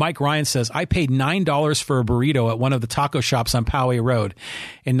 Mike Ryan says, I paid $9 for a burrito at one of the taco shops on Poway Road.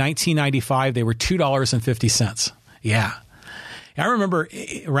 In 1995, they were $2.50. Yeah. I remember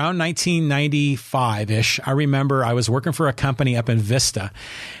around 1995-ish, I remember I was working for a company up in Vista,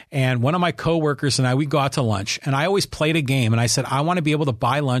 and one of my coworkers and I, we'd go out to lunch, and I always played a game, and I said, I want to be able to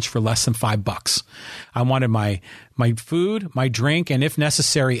buy lunch for less than $5. I wanted my food, my drink, and if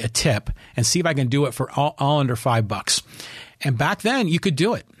necessary, a tip, and see if I can do it for all under $5. And back then, you could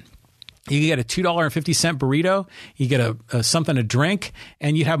do it. You could get a $2.50 burrito, you get a something to drink,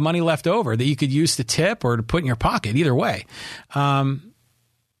 and you'd have money left over that you could use to tip or to put in your pocket, either way. But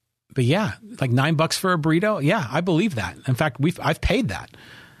yeah, like $9 for a burrito. Yeah, I believe that. In fact, I've paid that.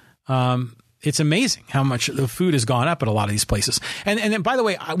 It's amazing how much the food has gone up at a lot of these places. And then, by the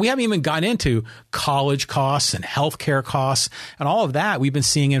way, we haven't even gotten into college costs and healthcare costs and all of that. We've been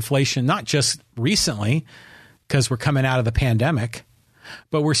seeing inflation, not just recently because we're coming out of the pandemic,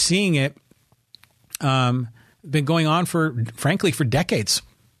 but we're seeing it been going on frankly, for decades.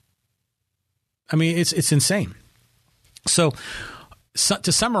 I mean, it's insane. So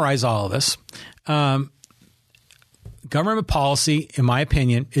to summarize all of this, government policy, in my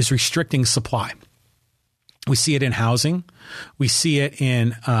opinion, is restricting supply. We see it in housing. We see it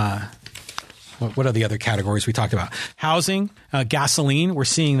in what are the other categories we talked about? Housing, gasoline, we're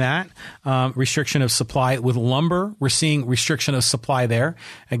seeing that. Restriction of supply. With lumber, we're seeing restriction of supply there.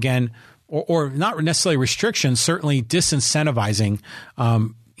 Again, or not necessarily restriction, certainly disincentivizing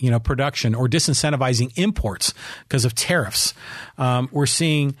production or disincentivizing imports because of tariffs. We're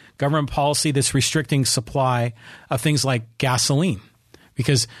seeing government policy that's restricting supply of things like gasoline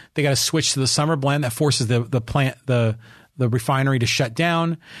because they got to switch to the summer blend that forces the refinery to shut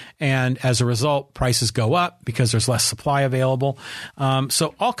down. And as a result, prices go up because there's less supply available.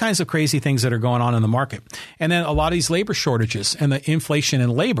 So all kinds of crazy things that are going on in the market. And then a lot of these labor shortages and the inflation in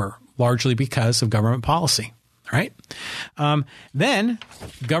labor, largely because of government policy. Right? Then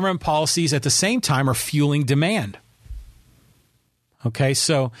government policies at the same time are fueling demand. Okay.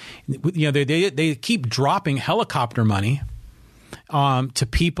 So, they keep dropping helicopter money to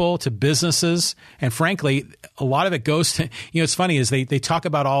people, to businesses. And frankly, a lot of it goes to, it's funny is they talk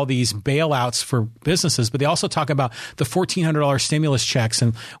about all these bailouts for businesses, but they also talk about the $1,400 stimulus checks.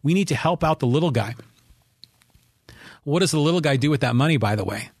 And we need to help out the little guy. What does the little guy do with that money, by the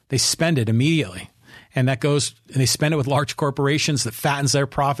way? They spend it immediately. And that goes, and they spend it with large corporations that fattens their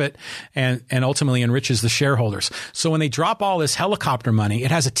profit and ultimately enriches the shareholders. So when they drop all this helicopter money,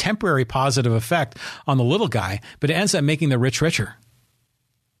 it has a temporary positive effect on the little guy, but it ends up making the rich richer.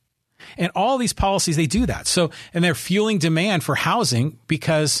 And all these policies, they do that. So, and they're fueling demand for housing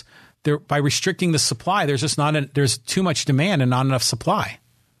because by restricting the supply, there's too much demand and not enough supply.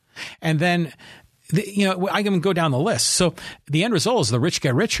 And then, I can go down the list. So the end result is the rich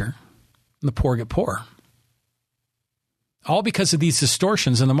get richer and the poor get poorer. All because of these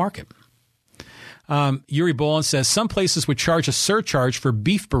distortions in the market. Yuri Bolin says some places would charge a surcharge for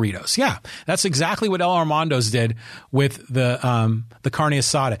beef burritos. Yeah, that's exactly what El Armando's did with the carne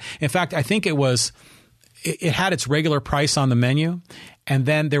asada. In fact, I think it had its regular price on the menu, and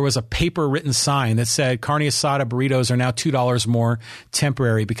then there was a paper written sign that said carne asada burritos are now $2 more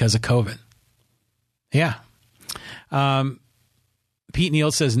temporary because of COVID. Yeah. Pete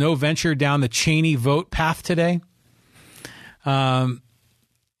Neal says, no venture down the Cheney vote path today. And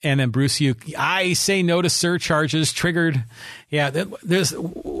then Bruce, I say no to surcharges triggered. Yeah, there's,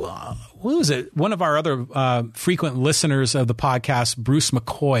 who was it? One of our other frequent listeners of the podcast, Bruce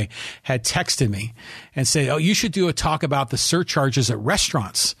McCoy, had texted me and said, oh, you should do a talk about the surcharges at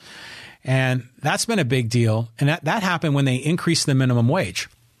restaurants. And that's been a big deal. And that happened when they increased the minimum wage.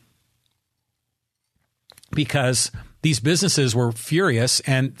 Because these businesses were furious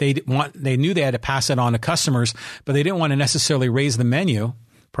and they knew they had to pass it on to customers, but they didn't want to necessarily raise the menu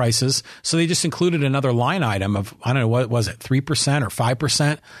prices. So they just included another line item of, I don't know, what was it, 3% or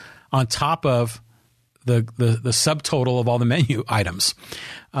 5% on top of the subtotal of all the menu items.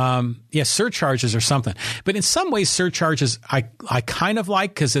 Surcharges or something. But in some ways, surcharges I kind of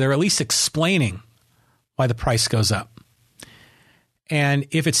like because they're at least explaining why the price goes up. And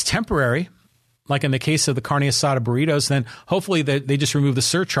if it's temporary, like in the case of the carne asada burritos, then hopefully they just remove the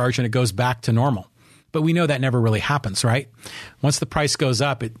surcharge and it goes back to normal. But we know that never really happens, right? Once the price goes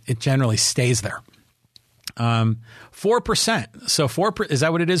up, it generally stays there. 4%. So is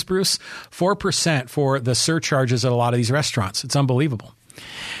that what it is, Bruce? 4% for the surcharges at a lot of these restaurants. It's unbelievable.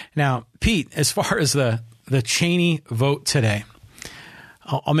 Now, Pete, as far as the Cheney vote today,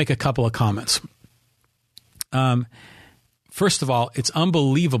 I'll make a couple of comments. First of all, it's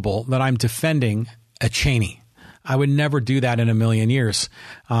unbelievable that I'm defending a Cheney. I would never do that in a million years.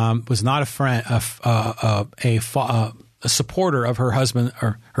 Was not a friend, a supporter of her husband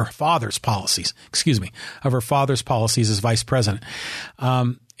or her father's policies. Of her father's policies as vice president.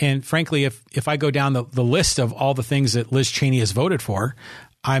 And frankly, if I go down the list of all the things that Liz Cheney has voted for,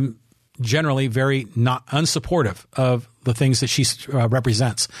 I'm generally very not unsupportive of the things that she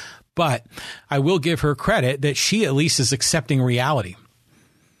represents. But I will give her credit that she at least is accepting reality.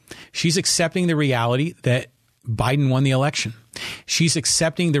 She's accepting the reality that Biden won the election. She's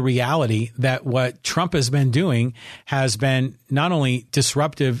accepting the reality that what Trump has been doing has been not only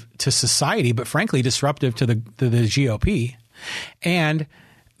disruptive to society, but frankly disruptive to the GOP. And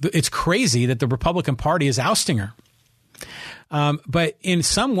it's crazy that the Republican Party is ousting her. But in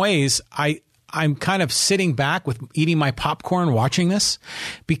some ways, I'm kind of sitting back with eating my popcorn watching this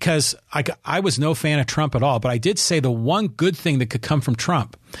because I was no fan of Trump at all. But I did say the one good thing that could come from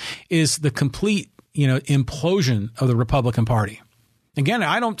Trump is the complete implosion of the Republican Party. Again,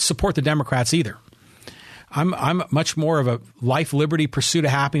 I don't support the Democrats either. I'm much more of a life, liberty, pursuit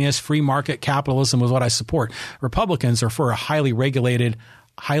of happiness, free market capitalism was what I support. Republicans are for a highly regulated,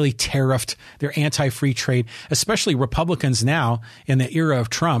 highly tariffed. They're anti-free trade, especially Republicans now in the era of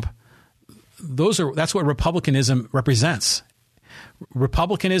Trump. That's what republicanism represents.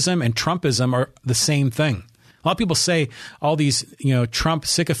 Republicanism and Trumpism are the same thing. A lot of people say all these, Trump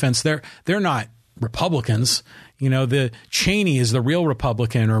sycophants, they're not Republicans. The Cheney is the real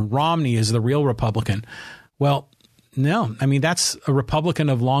Republican or Romney is the real Republican. Well, no, I mean, that's a Republican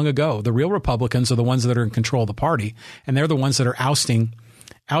of long ago. The real Republicans are the ones that are in control of the party, and they're the ones that are ousting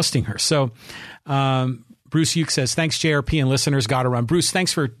her. So, Bruce Uke says, thanks, JRP and listeners. Got to run. Bruce,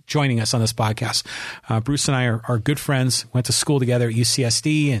 thanks for joining us on this podcast. Bruce and I are good friends, went to school together at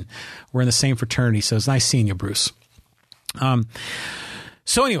UCSD, and we're in the same fraternity. So it's nice seeing you, Bruce.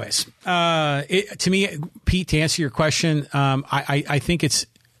 So anyways, to me, Pete, to answer your question, I think it's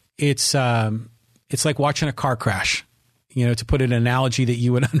like watching a car crash. To put an analogy that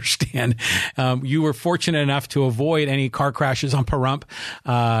you would understand. You were fortunate enough to avoid any car crashes on Pahrump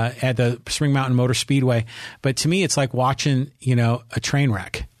at the Spring Mountain Motor Speedway. But to me, it's like watching, a train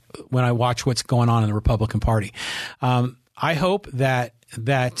wreck when I watch what's going on in the Republican Party. I hope that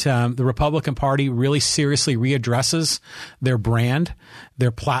the Republican Party really seriously readdresses their brand,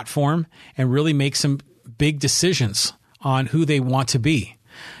 their platform, and really makes some big decisions on who they want to be.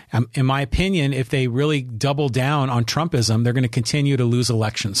 In my opinion, if they really double down on Trumpism, they're going to continue to lose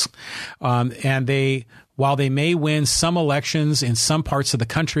elections. And while they may win some elections in some parts of the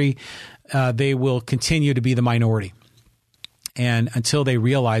country, they will continue to be the minority. And until they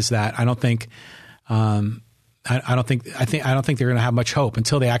realize that, I don't think they're going to have much hope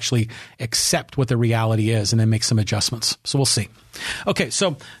until they actually accept what the reality is and then make some adjustments. So we'll see. Okay,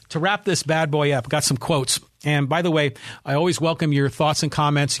 so to wrap this bad boy up, I've got some quotes. And by the way, I always welcome your thoughts and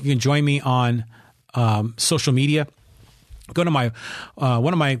comments. You can join me on social media. Go to my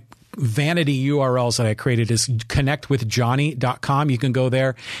one of my vanity URLs that I created is connectwithjohnny.com. You can go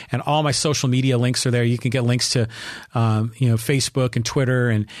there and all my social media links are there. You can get links to Facebook and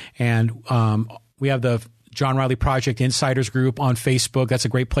Twitter and we have the John Riley Project Insiders Group on Facebook. That's a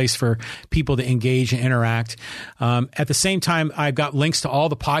great place for people to engage and interact. At the same time, I've got links to all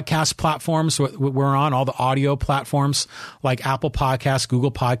the podcast platforms we're on, all the audio platforms like Apple Podcasts,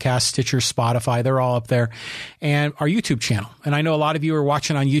 Google Podcasts, Stitcher, Spotify. They're all up there. And our YouTube channel. And I know a lot of you are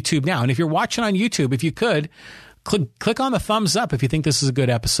watching on YouTube now. And if you're watching on YouTube, if you could, click on the thumbs up if you think this is a good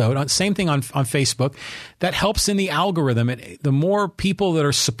episode. Same thing on Facebook. That helps in the algorithm. The more people that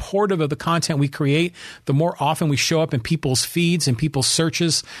are supportive of the content we create, the more often we show up in people's feeds and people's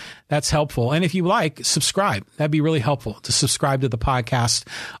searches. That's helpful. And if you like, subscribe. That'd be really helpful to subscribe to the podcast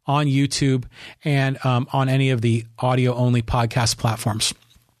on YouTube and on any of the audio-only podcast platforms.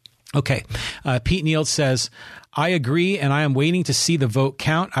 Okay. Pete Neal says, I agree, and I am waiting to see the vote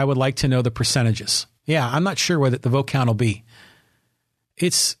count. I would like to know the percentages. Yeah, I'm not sure what the vote count will be.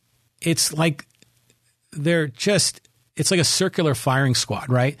 It's like it's like a circular firing squad,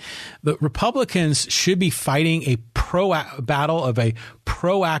 right? The Republicans should be fighting a battle of a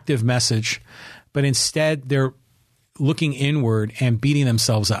proactive message, but instead they're looking inward and beating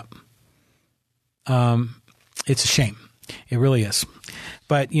themselves up. It's a shame. It really is.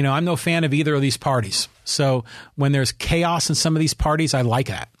 But, I'm no fan of either of these parties. So when there's chaos in some of these parties, I like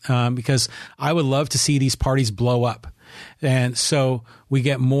that because I would love to see these parties blow up. And so we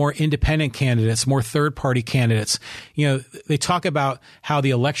get more independent candidates, more third-party candidates. They talk about how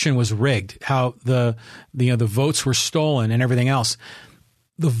the election was rigged, how the votes were stolen and everything else.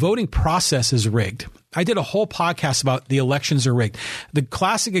 The voting process is rigged. I did a whole podcast about the elections are rigged. The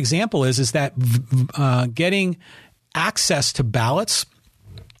classic example is that getting access to ballots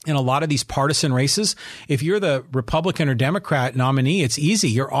in a lot of these partisan races, if you're the Republican or Democrat nominee, it's easy.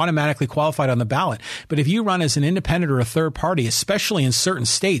 You're automatically qualified on the ballot. But if you run as an independent or a third party, especially in certain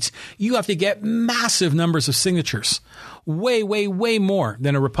states, you have to get massive numbers of signatures, way, way, way more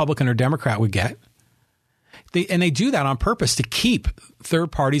than a Republican or Democrat would get. They do that on purpose to keep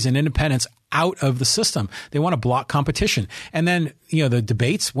third parties and independents out of the system. They want to block competition. And then, the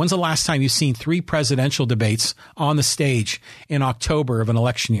debates. When's the last time you've seen 3 presidential debates on the stage in October of an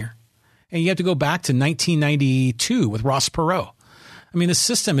election year? And you have to go back to 1992 with Ross Perot. I mean, the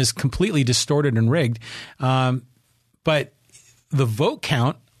system is completely distorted and rigged. But the vote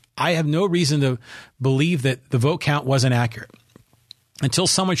count, I have no reason to believe that the vote count wasn't accurate. Until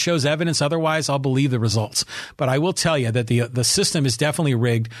someone shows evidence otherwise, I'll believe the results. But I will tell you that the system is definitely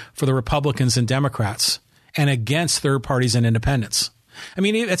rigged for the Republicans and Democrats and against third parties and independents. I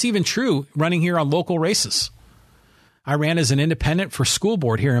mean, that's even true running here on local races. I ran as an independent for school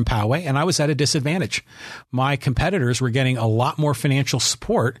board here in Poway, and I was at a disadvantage. My competitors were getting a lot more financial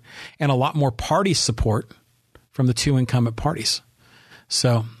support and a lot more party support from the 2 incumbent parties.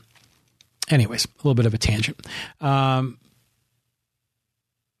 So anyways, a little bit of a tangent.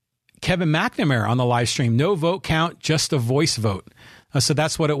 Kevin McNamara on the live stream, no vote count, just a voice vote. So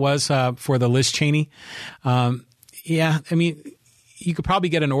that's what it was for the Liz Cheney. Yeah, I mean, you could probably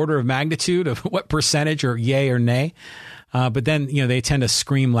get an order of magnitude of what percentage or yay or nay. But then, they tend to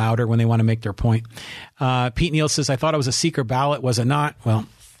scream louder when they want to make their point. Pete Neal says, I thought it was a secret ballot. Was it not? Well,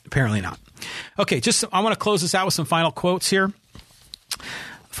 apparently not. Okay, I want to close this out with some final quotes here.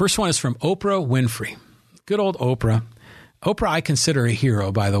 First one is from Oprah Winfrey. Good old Oprah. Oprah, I consider a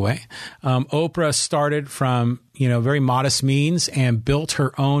hero, by the way. Oprah started from, very modest means and built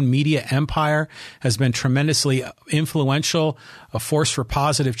her own media empire, has been tremendously influential, a force for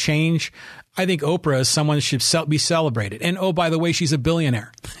positive change. I think Oprah is someone that should be celebrated. And, oh, by the way, she's a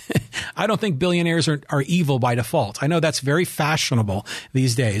billionaire. I don't think billionaires are evil by default. I know that's very fashionable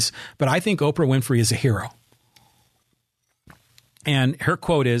these days, but I think Oprah Winfrey is a hero. And her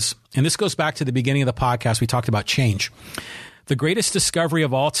quote is, and this goes back to the beginning of the podcast, we talked about change. The greatest discovery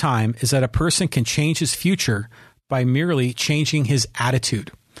of all time is that a person can change his future by merely changing his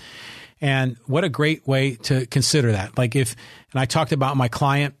attitude. And what a great way to consider that. And I talked about my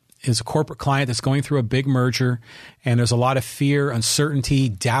client is a corporate client that's going through a big merger, and there's a lot of fear, uncertainty,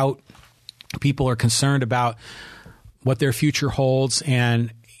 doubt. People are concerned about what their future holds.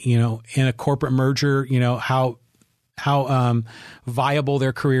 And, in a corporate merger, how viable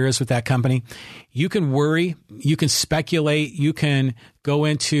their career is with that company. You can worry, you can speculate, you can go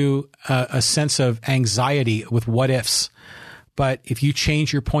into a sense of anxiety with what ifs. But if you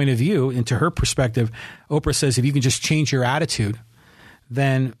change your point of view, into her perspective, Oprah says if you can just change your attitude,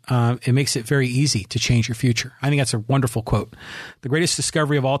 then it makes it very easy to change your future. I think that's a wonderful quote. The greatest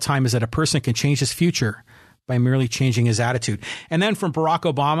discovery of all time is that a person can change his future by merely changing his attitude. And then from Barack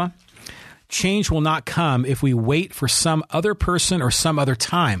Obama, change will not come if we wait for some other person or some other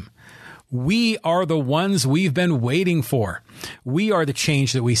time. We are the ones we've been waiting for. We are the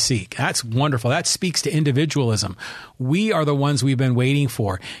change that we seek. That's wonderful. That speaks to individualism. We are the ones we've been waiting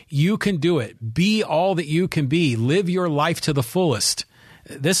for. You can do it. Be all that you can be. Live your life to the fullest.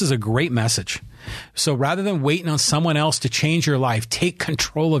 This is a great message. So rather than waiting on someone else to change your life, take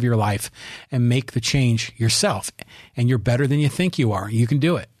control of your life and make the change yourself. And you're better than you think you are. You can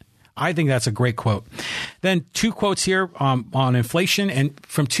do it. I think that's a great quote. Then 2 quotes here on inflation, and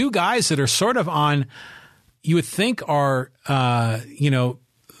from 2 guys that are sort of on, you would think are,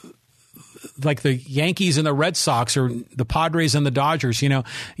 like the Yankees and the Red Sox or the Padres and the Dodgers. You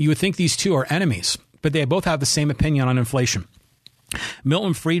would think these 2 are enemies, but they both have the same opinion on inflation.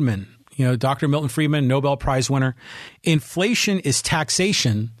 Milton Friedman, Dr. Milton Friedman, Nobel Prize winner. Inflation is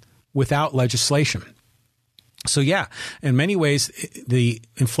taxation without legislation. So yeah, in many ways, the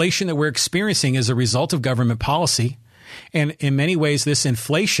inflation that we're experiencing is a result of government policy. And in many ways, this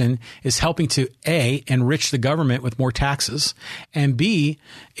inflation is helping to A, enrich the government with more taxes, and B,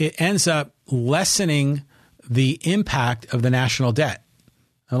 it ends up lessening the impact of the national debt.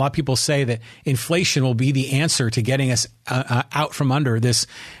 A lot of people say that inflation will be the answer to getting us out from under this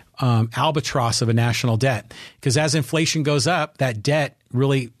albatross of a national debt. Because as inflation goes up, that debt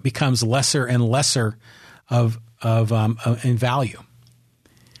really becomes lesser and lesser in value.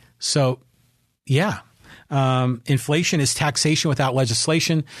 So, yeah, inflation is taxation without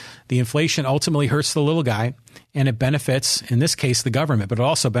legislation. The inflation ultimately hurts the little guy, and it benefits, in this case, the government, but it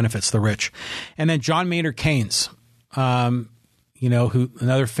also benefits the rich. And then John Maynard Keynes, who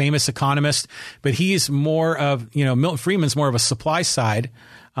another famous economist, but he's more of, Milton Friedman's more of a supply side.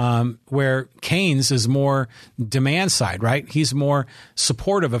 Where Keynes is more demand side, right? He's more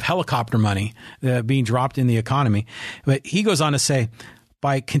supportive of helicopter money being dropped in the economy. But he goes on to say,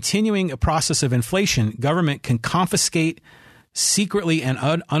 by continuing a process of inflation, government can confiscate secretly and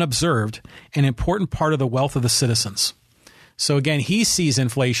unobserved an important part of the wealth of the citizens. So again, he sees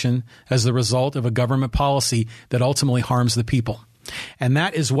inflation as the result of a government policy that ultimately harms the people. And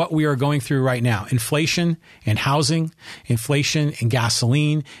that is what we are going through right now. Inflation in housing, inflation in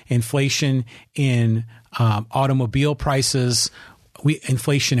gasoline, inflation in automobile prices,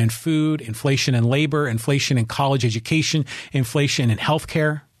 inflation in food, inflation in labor, inflation in college education, inflation in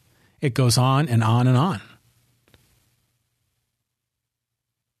healthcare. It goes on and on and on.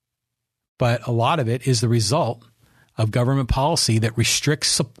 But a lot of it is the result of government policy that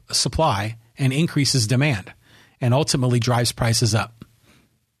restricts supply and increases demand, and ultimately drives prices up.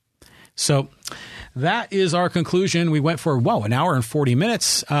 So that is our conclusion. We went for, an hour and 40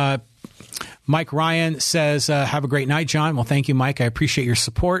 minutes. Mike Ryan says, have a great night, John. Well, thank you, Mike. I appreciate your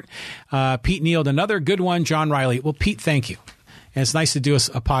support. Pete Neild, another good one. John Riley. Well, Pete, thank you. And it's nice to do a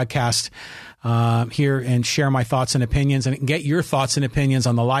podcast here and share my thoughts and opinions and get your thoughts and opinions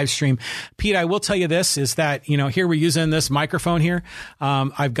on the live stream. Pete, I will tell you this, is that, here we're using this microphone here.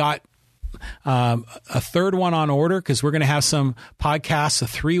 I've got a third one on order because we're going to have some podcasts,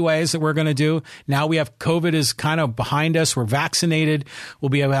 3 ways that we're going to do. Now we have COVID is kind of behind us. We're vaccinated. We'll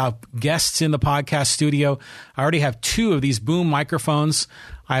be able to have guests in the podcast studio. I already have 2 of these boom microphones.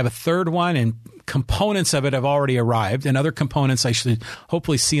 I have a third one, and components of it have already arrived, and other components I should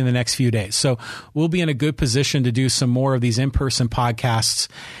hopefully see in the next few days. So we'll be in a good position to do some more of these in-person podcasts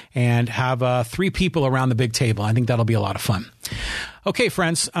and have 3 people around the big table. I think that'll be a lot of fun. Okay,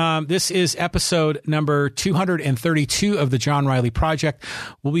 friends, this is episode number 232 of the John Riley Project.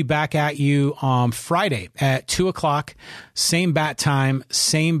 We'll be back at you on Friday at 2 o'clock, same bat time,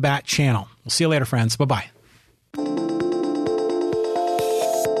 same bat channel. We'll see you later, friends. Bye-bye.